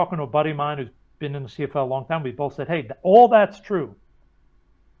as I was talking to a buddy of mine who's been in the CFL a long time, we both said, hey, all that's true.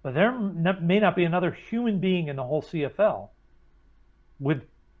 But there may not be another human being in the whole CFL with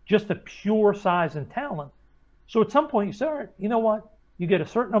just the pure size and talent. So at some point you say, all right, you know what? You get a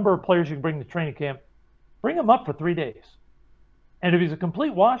certain number of players you can bring to training camp, bring them up for 3 days. And if he's a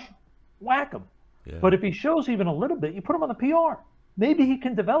complete wash, whack him. Yeah. But if he shows even a little bit, you put him on the PR. Maybe he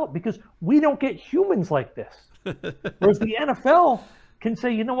can develop because we don't get humans like this. Whereas the NFL can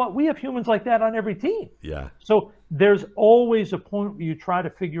say, you know what, we have humans like that on every team. Yeah. So there's always a point where you try to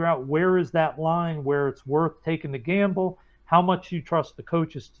figure out where is that line, where it's worth taking the gamble, how much you trust the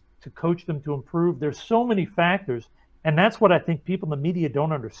coaches to coach them to improve. There's so many factors. And that's what I think people in the media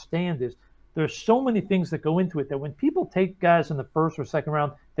don't understand is there's so many things that go into it that when people take guys in the first or second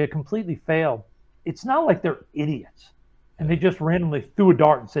round, they completely failed. It's not like they're idiots and they just randomly threw a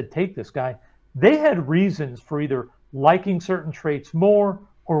dart and said, take this guy. They had reasons for either liking certain traits more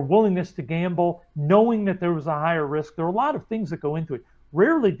or willingness to gamble, knowing that there was a higher risk. There are a lot of things that go into it.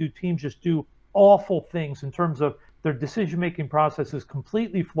 Rarely do teams just do awful things in terms of their decision-making process is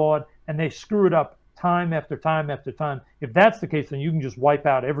completely flawed and they screw it up time after time after time. If that's the case, then you can just wipe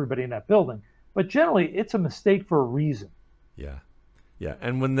out everybody in that building. But generally, it's a mistake for a reason. Yeah. Yeah,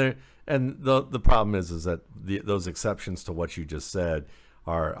 and when they're the problem is that those exceptions to what you just said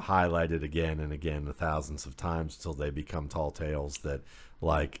are highlighted again and again thousands of times until they become tall tales that,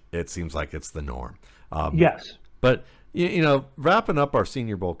 like, it seems like it's the norm. Yes. But, you know, wrapping up our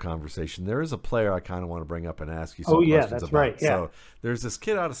Senior Bowl conversation, there is a player I kind of want to bring up and ask you some questions that's about. Right. Yeah. So there's this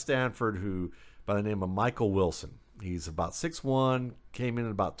kid out of Stanford who, by the name of Michael Wilson. He's about 6'1", came in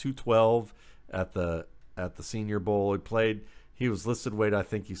at about 212 at the Senior Bowl. He was listed weight, I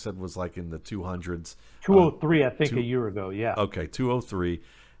think he said, was like in the 200s. 203, I think, a year ago, yeah. Okay, 203.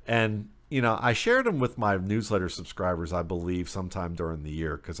 And, you know, I shared him with my newsletter subscribers, I believe, sometime during the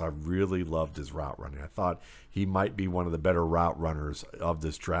year because I really loved his route running. I thought he might be one of the better route runners of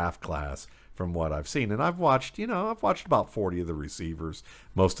this draft class from what I've seen. And I've watched about 40 of the receivers,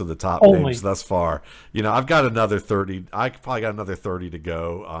 most of the top names thus far. You know, I've got another 30. I probably got another 30 to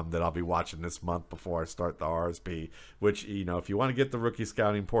go that I'll be watching this month before I start the RSP, which, you know, if you want to get the rookie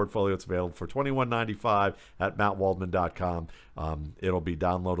scouting portfolio, it's available for $21.95 at mountwaldman.com. It'll be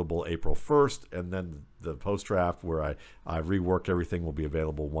downloadable April 1st, and then the post-draft where I rework everything will be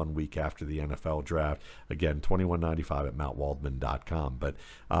available 1 week after the NFL draft. Again, $21.95 at mountwaldman.com. But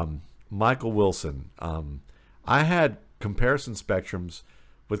Michael Wilson, I had comparison spectrums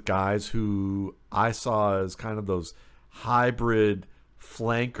with guys who I saw as kind of those hybrid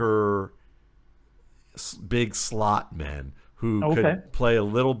flanker, big slot men who could play a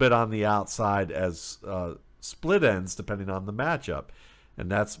little bit on the outside as split ends depending on the matchup.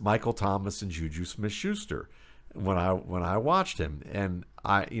 And that's Michael Thomas and Juju Smith-Schuster. When I watched him, and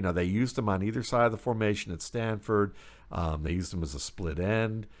they used him on either side of the formation at Stanford. They used him as a split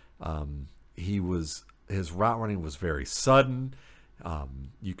end. His route running was very sudden.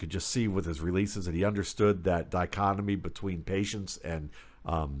 You could just see with his releases that he understood that dichotomy between patience and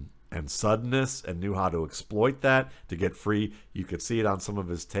suddenness and knew how to exploit that to get free. You could see it on some of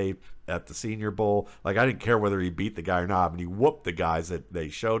his tape at the Senior Bowl. Like, I didn't care whether he beat the guy or not. I mean, he whooped the guys that they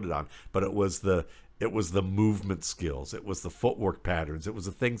showed it on, but it was the It was the movement skills. It was the footwork patterns. It was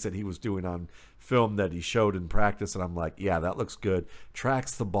the things that he was doing on film that he showed in practice. And I'm like, yeah, that looks good.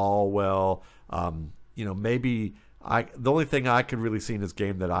 Tracks the ball well. Maybe the only thing I could really see in his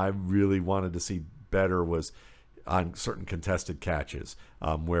game that I really wanted to see better was on certain contested catches,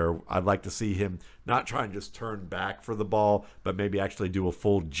 where I'd like to see him not try and just turn back for the ball, but maybe actually do a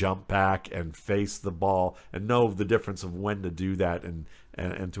full jump back and face the ball and know the difference of when to do that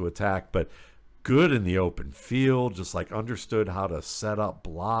and to attack. But good in the open field, just like understood how to set up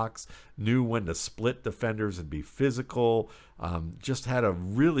blocks, knew when to split defenders and be physical, just had a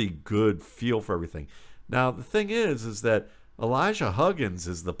really good feel for everything. Now, the thing is that Elijah Huggins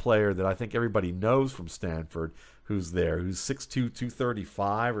is the player that I think everybody knows from Stanford who's there, who's 6'2",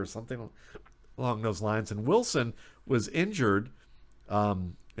 235 or something along those lines. And Wilson was injured,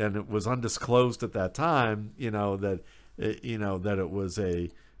 and it was undisclosed at that time, that it was an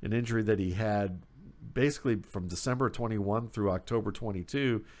injury that he had basically from December 21 through October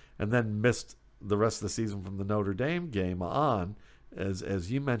 22, and then missed the rest of the season from the Notre Dame game on, as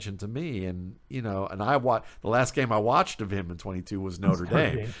you mentioned to me. And and the last game I watched of him in 22 was Notre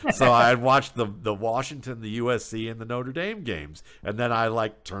Dame. So I had watched the Washington, the USC, and the Notre Dame games, and then I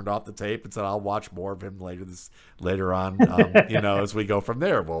turned off the tape and said I'll watch more of him later on, as we go from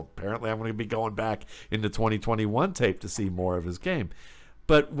there. Well, apparently I'm going to be going back into 2021 tape to see more of his game.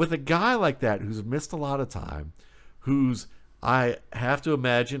 But with a guy like that who's missed a lot of time, I have to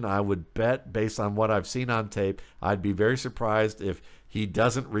imagine, I would bet based on what I've seen on tape, I'd be very surprised if he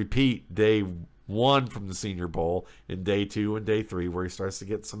doesn't repeat day one from the Senior Bowl in day two and day three, where he starts to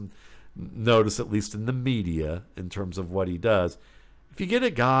get some notice, at least in the media, in terms of what he does. If you get a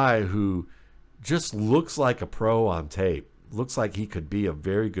guy who just looks like a pro on tape, looks like he could be a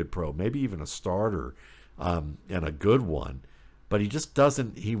very good pro, maybe even a starter, and a good one, but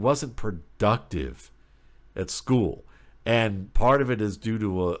he wasn't productive at school. And part of it is due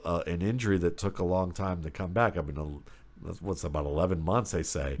to an injury that took a long time to come back. I mean, what's about 11 months, they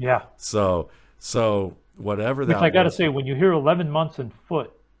say. Yeah. So whatever that was. Which I got to say, when you hear 11 months in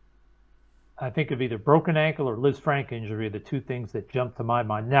foot, I think of either broken ankle or Liz Frank injury, the two things that jump to my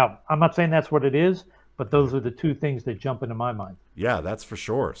mind. Now, I'm not saying that's what it is, but those are the two things that jump into my mind. Yeah, that's for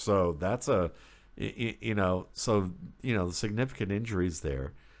sure. So that's the significant injuries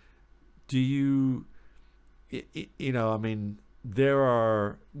there. Do you... I mean,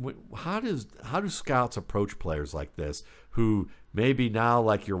 how do scouts approach players like this who maybe now,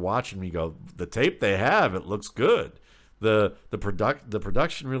 like you're watching me go, the tape they have, it looks good. The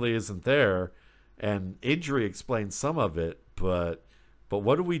production really isn't there, and injury explains some of it, but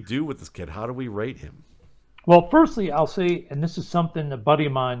what do we do with this kid? How do we rate him? Well, firstly, I'll say, and this is something a buddy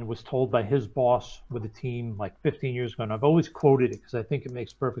of mine was told by his boss with the team like 15 years ago, and I've always quoted it because I think it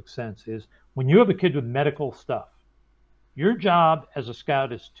makes perfect sense, is when you have a kid with medical stuff, your job as a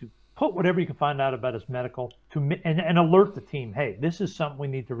scout is to put whatever you can find out about his medical and alert the team, hey, this is something we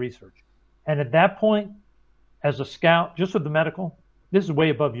need to research. And at that point, as a scout, just with the medical, this is way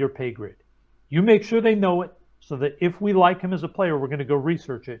above your pay grade. You make sure they know it so that if we like him as a player, we're going to go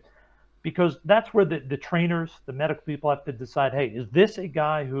research it. Because that's where the trainers, the medical people have to decide, hey, is this a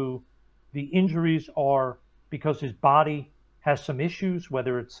guy who the injuries are because his body has some issues,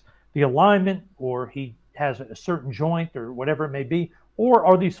 whether it's the alignment or he has a certain joint or whatever it may be, or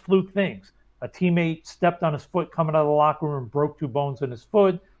are these fluke things? A teammate stepped on his foot coming out of the locker room, broke two bones in his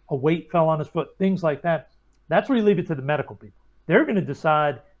foot, a weight fell on his foot, things like that. That's where you leave it to the medical people. They're going to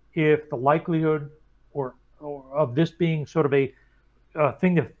decide if the likelihood or of this being sort of a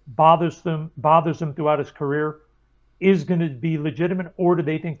thing that bothers them throughout his career is going to be legitimate, or do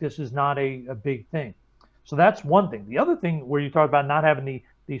they think this is not a big thing? So that's one thing. The other thing where you talk about not having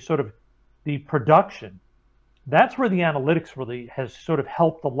the sort of the production, that's where the analytics really has sort of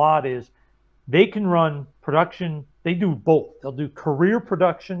helped a lot, is they can run production. They do both. They'll do career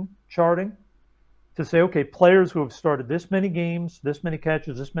production charting to say, okay, players who have started this many games, this many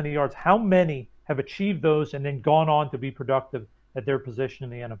catches, this many yards, how many have achieved those and then gone on to be productive at their position in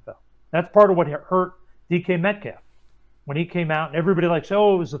the NFL. That's part of what hurt DK Metcalf. When he came out and everybody it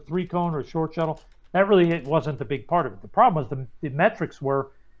was a three cone or a short shuttle. That really wasn't the big part of it. The problem was the metrics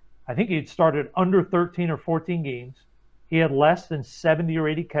were, I think he had started under 13 or 14 games. He had less than 70 or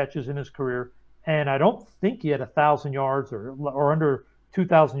 80 catches in his career. And I don't think he had 1,000 yards or under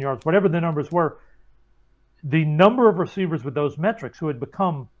 2,000 yards, whatever the numbers were. The number of receivers with those metrics who had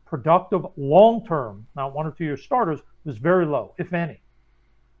become productive long-term, not 1 or 2 year starters, was very low, if any.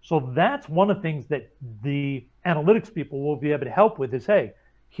 So that's one of the things that the analytics people will be able to help with is, hey,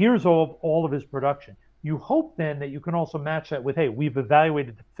 here's all of his production. You hope then that you can also match that with, hey, we've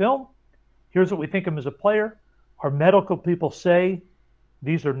evaluated the film, Here's what we think of him as a player. Our medical people say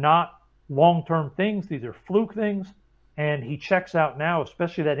these are not long-term things. These are fluke things. And he checks out now,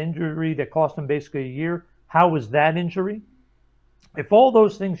 especially that injury that cost him basically a year. How was that injury? If all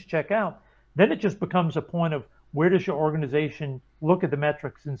those things check out, then it just becomes a point of where does your organization look at the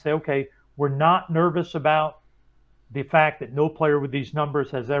metrics and say, okay, we're not nervous about the fact that no player with these numbers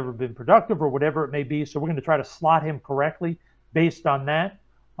has ever been productive or whatever it may be. So we're going to try to slot him correctly based on that.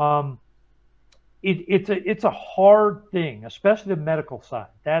 It's a hard thing, especially the medical side.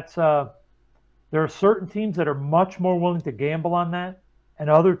 There are certain teams that are much more willing to gamble on that, and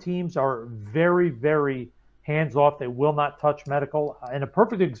other teams are very, very hands off. They will not touch medical. And a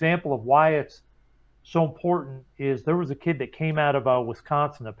perfect example of why it's so important is there was a kid that came out of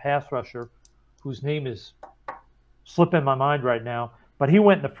Wisconsin, a pass rusher, whose name is slipping my mind right now, but he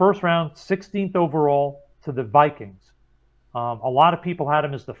went in the first round, 16th overall, to the Vikings. A lot of people had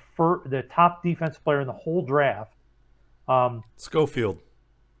him as the top defensive player in the whole draft. Schofield.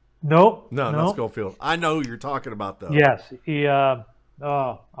 No, not Schofield. I know who you're talking about, though. Yes, he.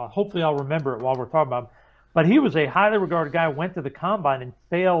 Hopefully, I'll remember it while we're talking about him. But he was a highly regarded guy. Went to the combine and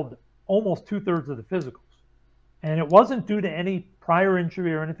failed almost 2/3 of the physicals, and it wasn't due to any prior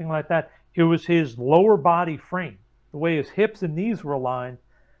injury or anything like that. It was his lower body frame, the way his hips and knees were aligned.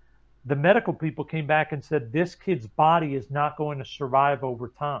 The medical people came back and said this kid's body is not going to survive over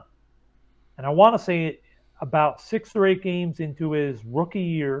time. And I want to say about 6 or 8 games into his rookie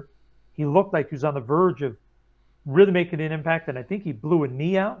year, he looked like he was on the verge of really making an impact. And I think he blew a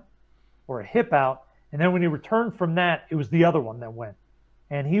knee out or a hip out. And then when he returned from that, it was the other one that went.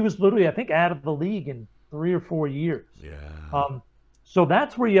 And he was literally, I think, out of the league in 3 or 4 years. Yeah. So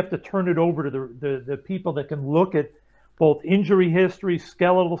that's where you have to turn it over to the people that can look at both injury history,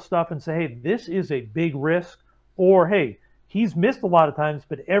 skeletal stuff, and say, hey, this is a big risk. Or, hey, he's missed a lot of times,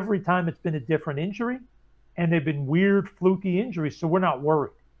 but every time it's been a different injury, and they've been weird, fluky injuries, so we're not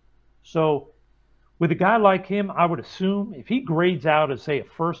worried. So with a guy like him, I would assume if he grades out as, say, a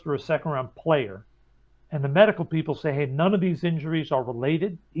first or a second round player, and the medical people say, hey, none of these injuries are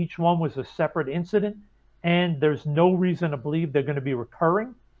related, each one was a separate incident, and there's no reason to believe they're going to be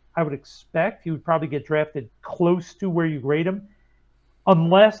recurring, I would expect he would probably get drafted close to where you grade him,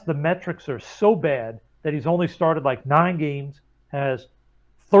 unless the metrics are so bad that he's only started like 9 games, has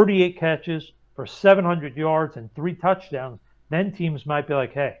 38 catches for 700 yards and 3 touchdowns. Then teams might be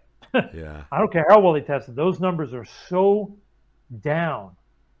like, hey, Yeah. I don't care how well he tested. Those numbers are so down,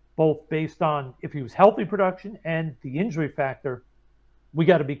 both based on if he was healthy production and the injury factor. We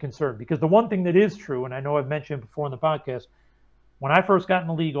got to be concerned, because the one thing that is true, and I know I've mentioned before in the podcast, when I first got in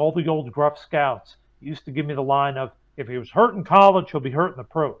the league, all the old gruff scouts used to give me the line of, if he was hurt in college, he'll be hurt in the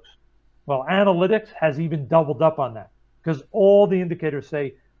pros. Well, analytics has even doubled up on that, because all the indicators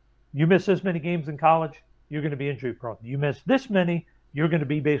say, you miss this many games in college, you're going to be injury prone. You miss this many, you're going to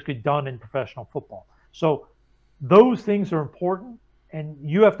be basically done in professional football. So those things are important, and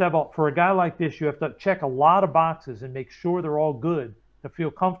you have to have, for a guy like this, you have to check a lot of boxes and make sure they're all good to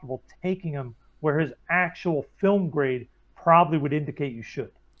feel comfortable taking him where his actual film grade probably would indicate you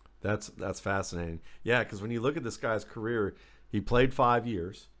should. That's fascinating. Yeah, because when you look at this guy's career, he played 5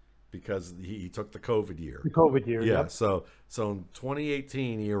 years because he took the COVID year. The COVID year, Yeah. yep. So in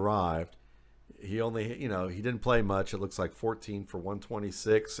 2018 he arrived. He only, he didn't play much. It looks like 14 for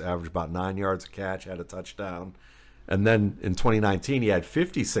 126, averaged about 9 yards a catch, had a touchdown. And then in 2019 he had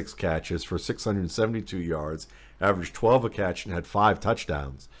 56 catches for 672 yards, averaged 12 a catch, and had 5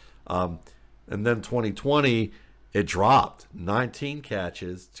 touchdowns. And then 2020 it dropped, 19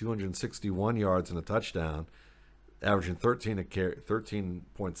 catches, 261 yards, and a touchdown, averaging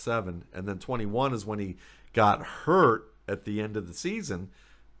 13.7. And then 21 is when he got hurt at the end of the season,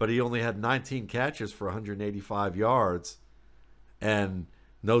 but he only had 19 catches for 185 yards and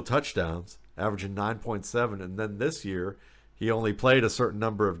no touchdowns, averaging 9.7. And then this year, he only played a certain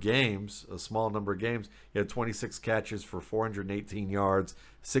number of games, a small number of games. He had 26 catches for 418 yards,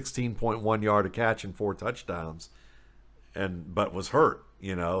 16.1 yard a catch, and 4 touchdowns. But was hurt,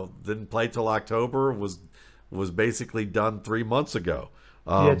 didn't play till October, was basically done 3 months ago.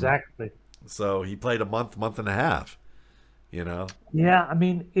 Yeah, exactly. So he played a month and a half, Yeah, I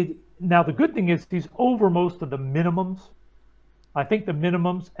mean, now the good thing is he's over most of the minimums. I think the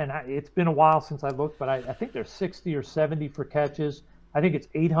minimums, and it's been a while since I looked, but I think they're 60 or 70 for catches. I think it's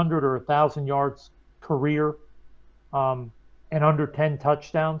 800 or 1,000 yards career, and under 10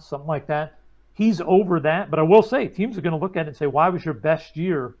 touchdowns, something like that. He's over that, but I will say teams are going to look at it and say, why was your best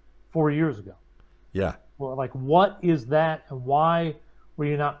year 4 years ago? Yeah. Well, like, what is that, and why were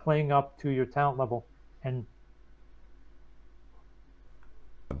you not playing up to your talent level? And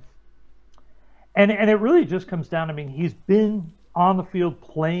And it really just comes down. I mean, he's been on the field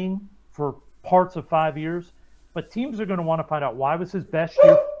playing for parts of 5 years, but teams are going to want to find out why was his best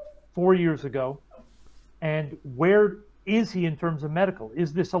year 4 years ago, and where is he in terms of medical?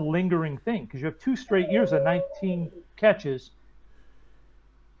 Is this a lingering thing? Because you have 2 straight years of 19 catches.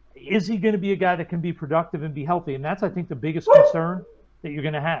 Is he going to be a guy that can be productive and be healthy? And that's, I think, the biggest concern that you're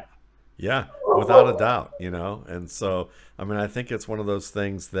going to have. Yeah, without a doubt, And so, I mean, I think it's one of those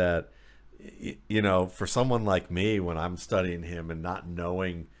things that, for someone like me, when I'm studying him and not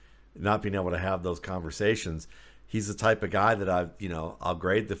knowing, not being able to have those conversations, he's the type of guy that I'll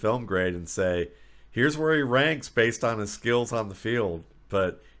grade the film grade and say, here's where he ranks based on his skills on the field.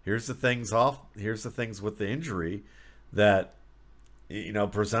 But here's the things with the injury that,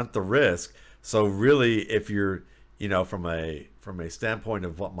 present the risk. So really, if you're, from a standpoint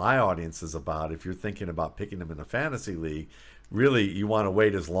of what my audience is about, if you're thinking about picking him in a fantasy league, really you want to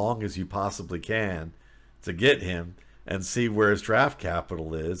wait as long as you possibly can to get him and see where his draft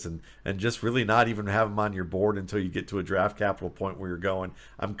capital is, and just really not even have him on your board until you get to a draft capital point where you're going,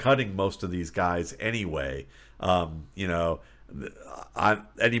 I'm cutting most of these guys anyway.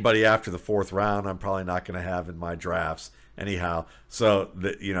 Anybody after the fourth round, I'm probably not going to have in my drafts anyhow. So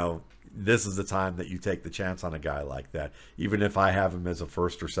this is the time that you take the chance on a guy like that, even if I have him as a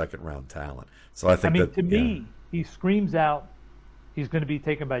first or second round talent. So I think to me, he screams out he's going to be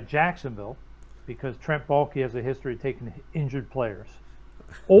taken by Jacksonville because Trent Baalke has a history of taking injured players.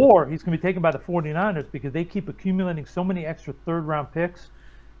 Or he's going to be taken by the 49ers because they keep accumulating so many extra third-round picks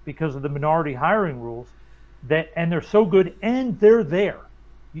because of the minority hiring rules, and they're so good and they're there.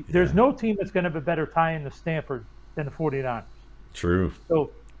 There's no team that's going to have a better tie-in to Stanford than the 49ers. True.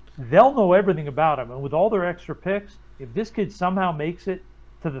 So they'll know everything about him. And with all their extra picks, if this kid somehow makes it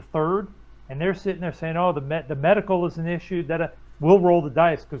to the third and they're sitting there saying, oh, the medical is an issue, we'll roll the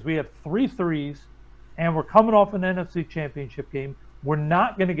dice because we have 3 threes and we're coming off an NFC championship game. We're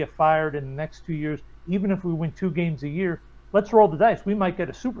not going to get fired in the next 2 years, even if we win 2 games a year. Let's roll the dice. We might get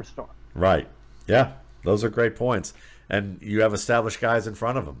a superstar. Right. Yeah, those are great points. And you have established guys in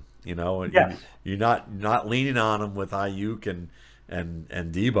front of them, Yes. You're not leaning on them with Ayuk and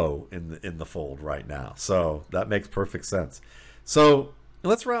Debo in the fold right now. So that makes perfect sense. So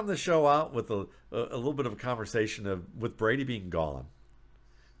let's round the show out with a little bit of a conversation with Brady being gone.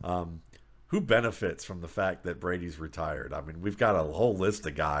 Who benefits from the fact that Brady's retired? I mean, we've got a whole list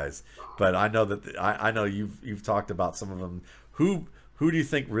of guys, but I know that I know you've talked about some of them. Who do you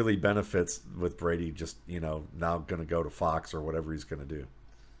think really benefits with Brady just now going to go to Fox or whatever he's going to do?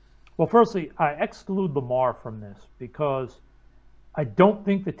 Well, firstly, I exclude Lamar from this because I don't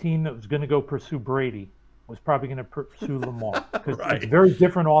think the team that was going to go pursue Brady was probably going to pursue Lamar because Right. it's very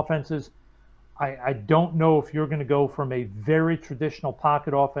different offenses. I don't know if you're going to go from a very traditional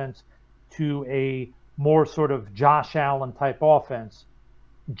pocket offense to a more sort of Josh Allen type offense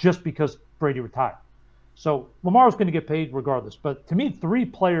just because Brady retired. So Lamar's going to get paid regardless. But to me, 3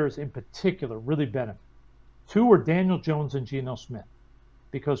 players in particular really benefit. 2 are Daniel Jones and Geno Smith.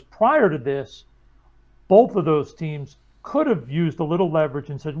 Because prior to this, both of those teams could have used a little leverage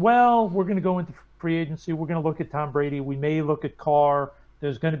and said, well, we're going to go into free agency. We're going to look at Tom Brady. We may look at Carr.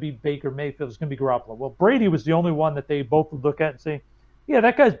 There's going to be Baker Mayfield. There's going to be Garoppolo. Well, Brady was the only one that they both would look at and say, yeah,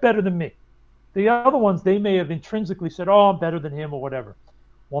 that guy's better than me. The other ones, they may have intrinsically said, oh, I'm better than him or whatever.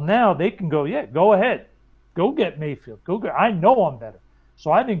 Well, now they can go, yeah, go ahead. Go get Mayfield. I know I'm better.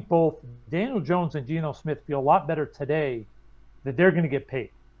 So I think both Daniel Jones and Geno Smith feel a lot better today that they're going to get paid.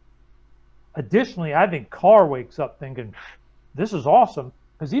 Additionally, I think Carr wakes up thinking, this is awesome,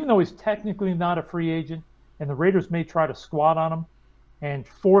 because even though he's technically not a free agent, and the Raiders may try to squat on him and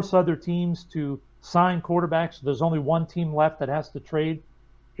force other teams to sign quarterbacks, so there's only one team left that has to trade,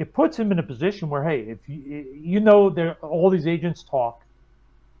 it puts him in a position where, hey, if all these agents talk,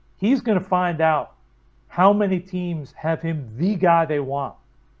 he's going to find out how many teams have him the guy they want.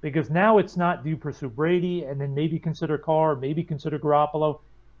 Because now it's not, do you pursue Brady and then maybe consider Carr, maybe consider Garoppolo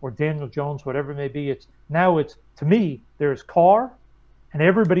or Daniel Jones, whatever it may be. To me, there's Carr and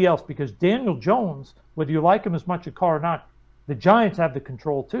everybody else, because Daniel Jones, whether you like him as much as Carr or not, the Giants have the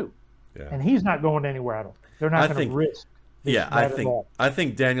control too. Yeah. And he's not going anywhere at all. They're not going to risk. I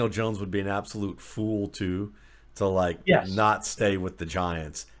think Daniel Jones would be an absolute fool to not stay with the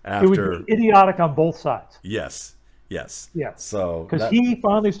Giants after. It would be idiotic on both sides. Yes. So because he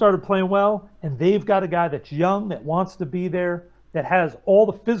finally started playing well, and they've got a guy that's young, that wants to be there, that has all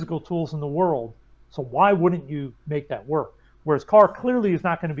the physical tools in the world. So why wouldn't you make that work? Whereas Carr clearly is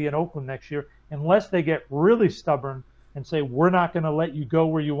not going to be in Oakland next year unless they get really stubborn and say, we're not going to let you go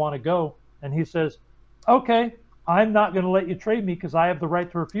where you want to go. And he says, okay, I'm not going to let you trade me because I have the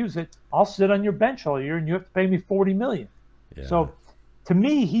right to refuse it. I'll sit on your bench all year, and you have to pay me $40 million. Yeah. So, to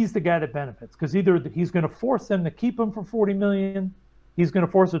me, he's the guy that benefits because either he's going to force them to keep him for $40 million, he's going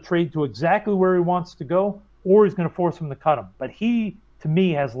to force a trade to exactly where he wants to go, or he's going to force him to cut him. But he, to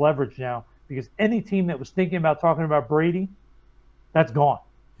me, has leverage now because any team that was thinking about talking about Brady, that's gone.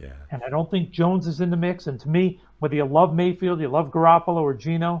 Yeah. And I don't think Jones is in the mix. And to me, whether you love Mayfield, you love Garoppolo or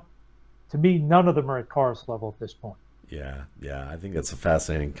Geno, to me, none of them are at Carr's level at this point. Yeah, I think that's a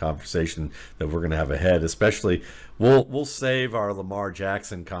fascinating conversation that we're going to have ahead. Especially, we'll save our Lamar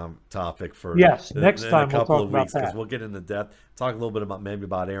Jackson topic for next time a couple we'll talk of weeks about because that. we'll get into depth, talk a little bit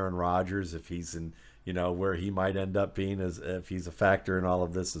about Aaron Rodgers if he's in, where he might end up being as if he's a factor in all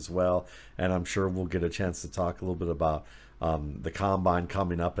of this as well. And I'm sure we'll get a chance to talk a little bit about the combine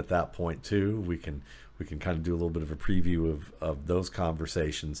coming up at that point too. We can kind of do a little bit of a preview of those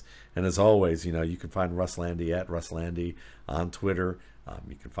conversations. And as always, you can find Russ Landy at Russ Landy on Twitter.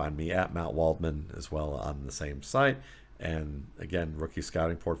 You can find me at Matt Waldman as well on the same site. And again, rookie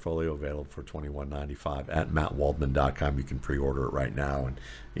scouting portfolio available for $21.95 at mattwaldman.com. You can pre-order it right now. And,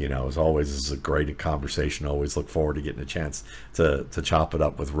 as always, this is a great conversation. Always look forward to getting a chance to chop it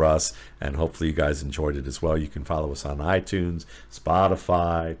up with Russ. And hopefully you guys enjoyed it as well. You can follow us on iTunes,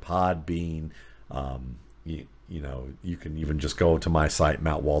 Spotify, Podbean. You can even just go to my site,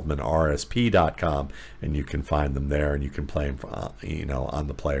 mattwaldmanrsp.com, and you can find them there and you can play them, on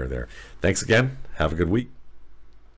the player there. Thanks again. Have a good week.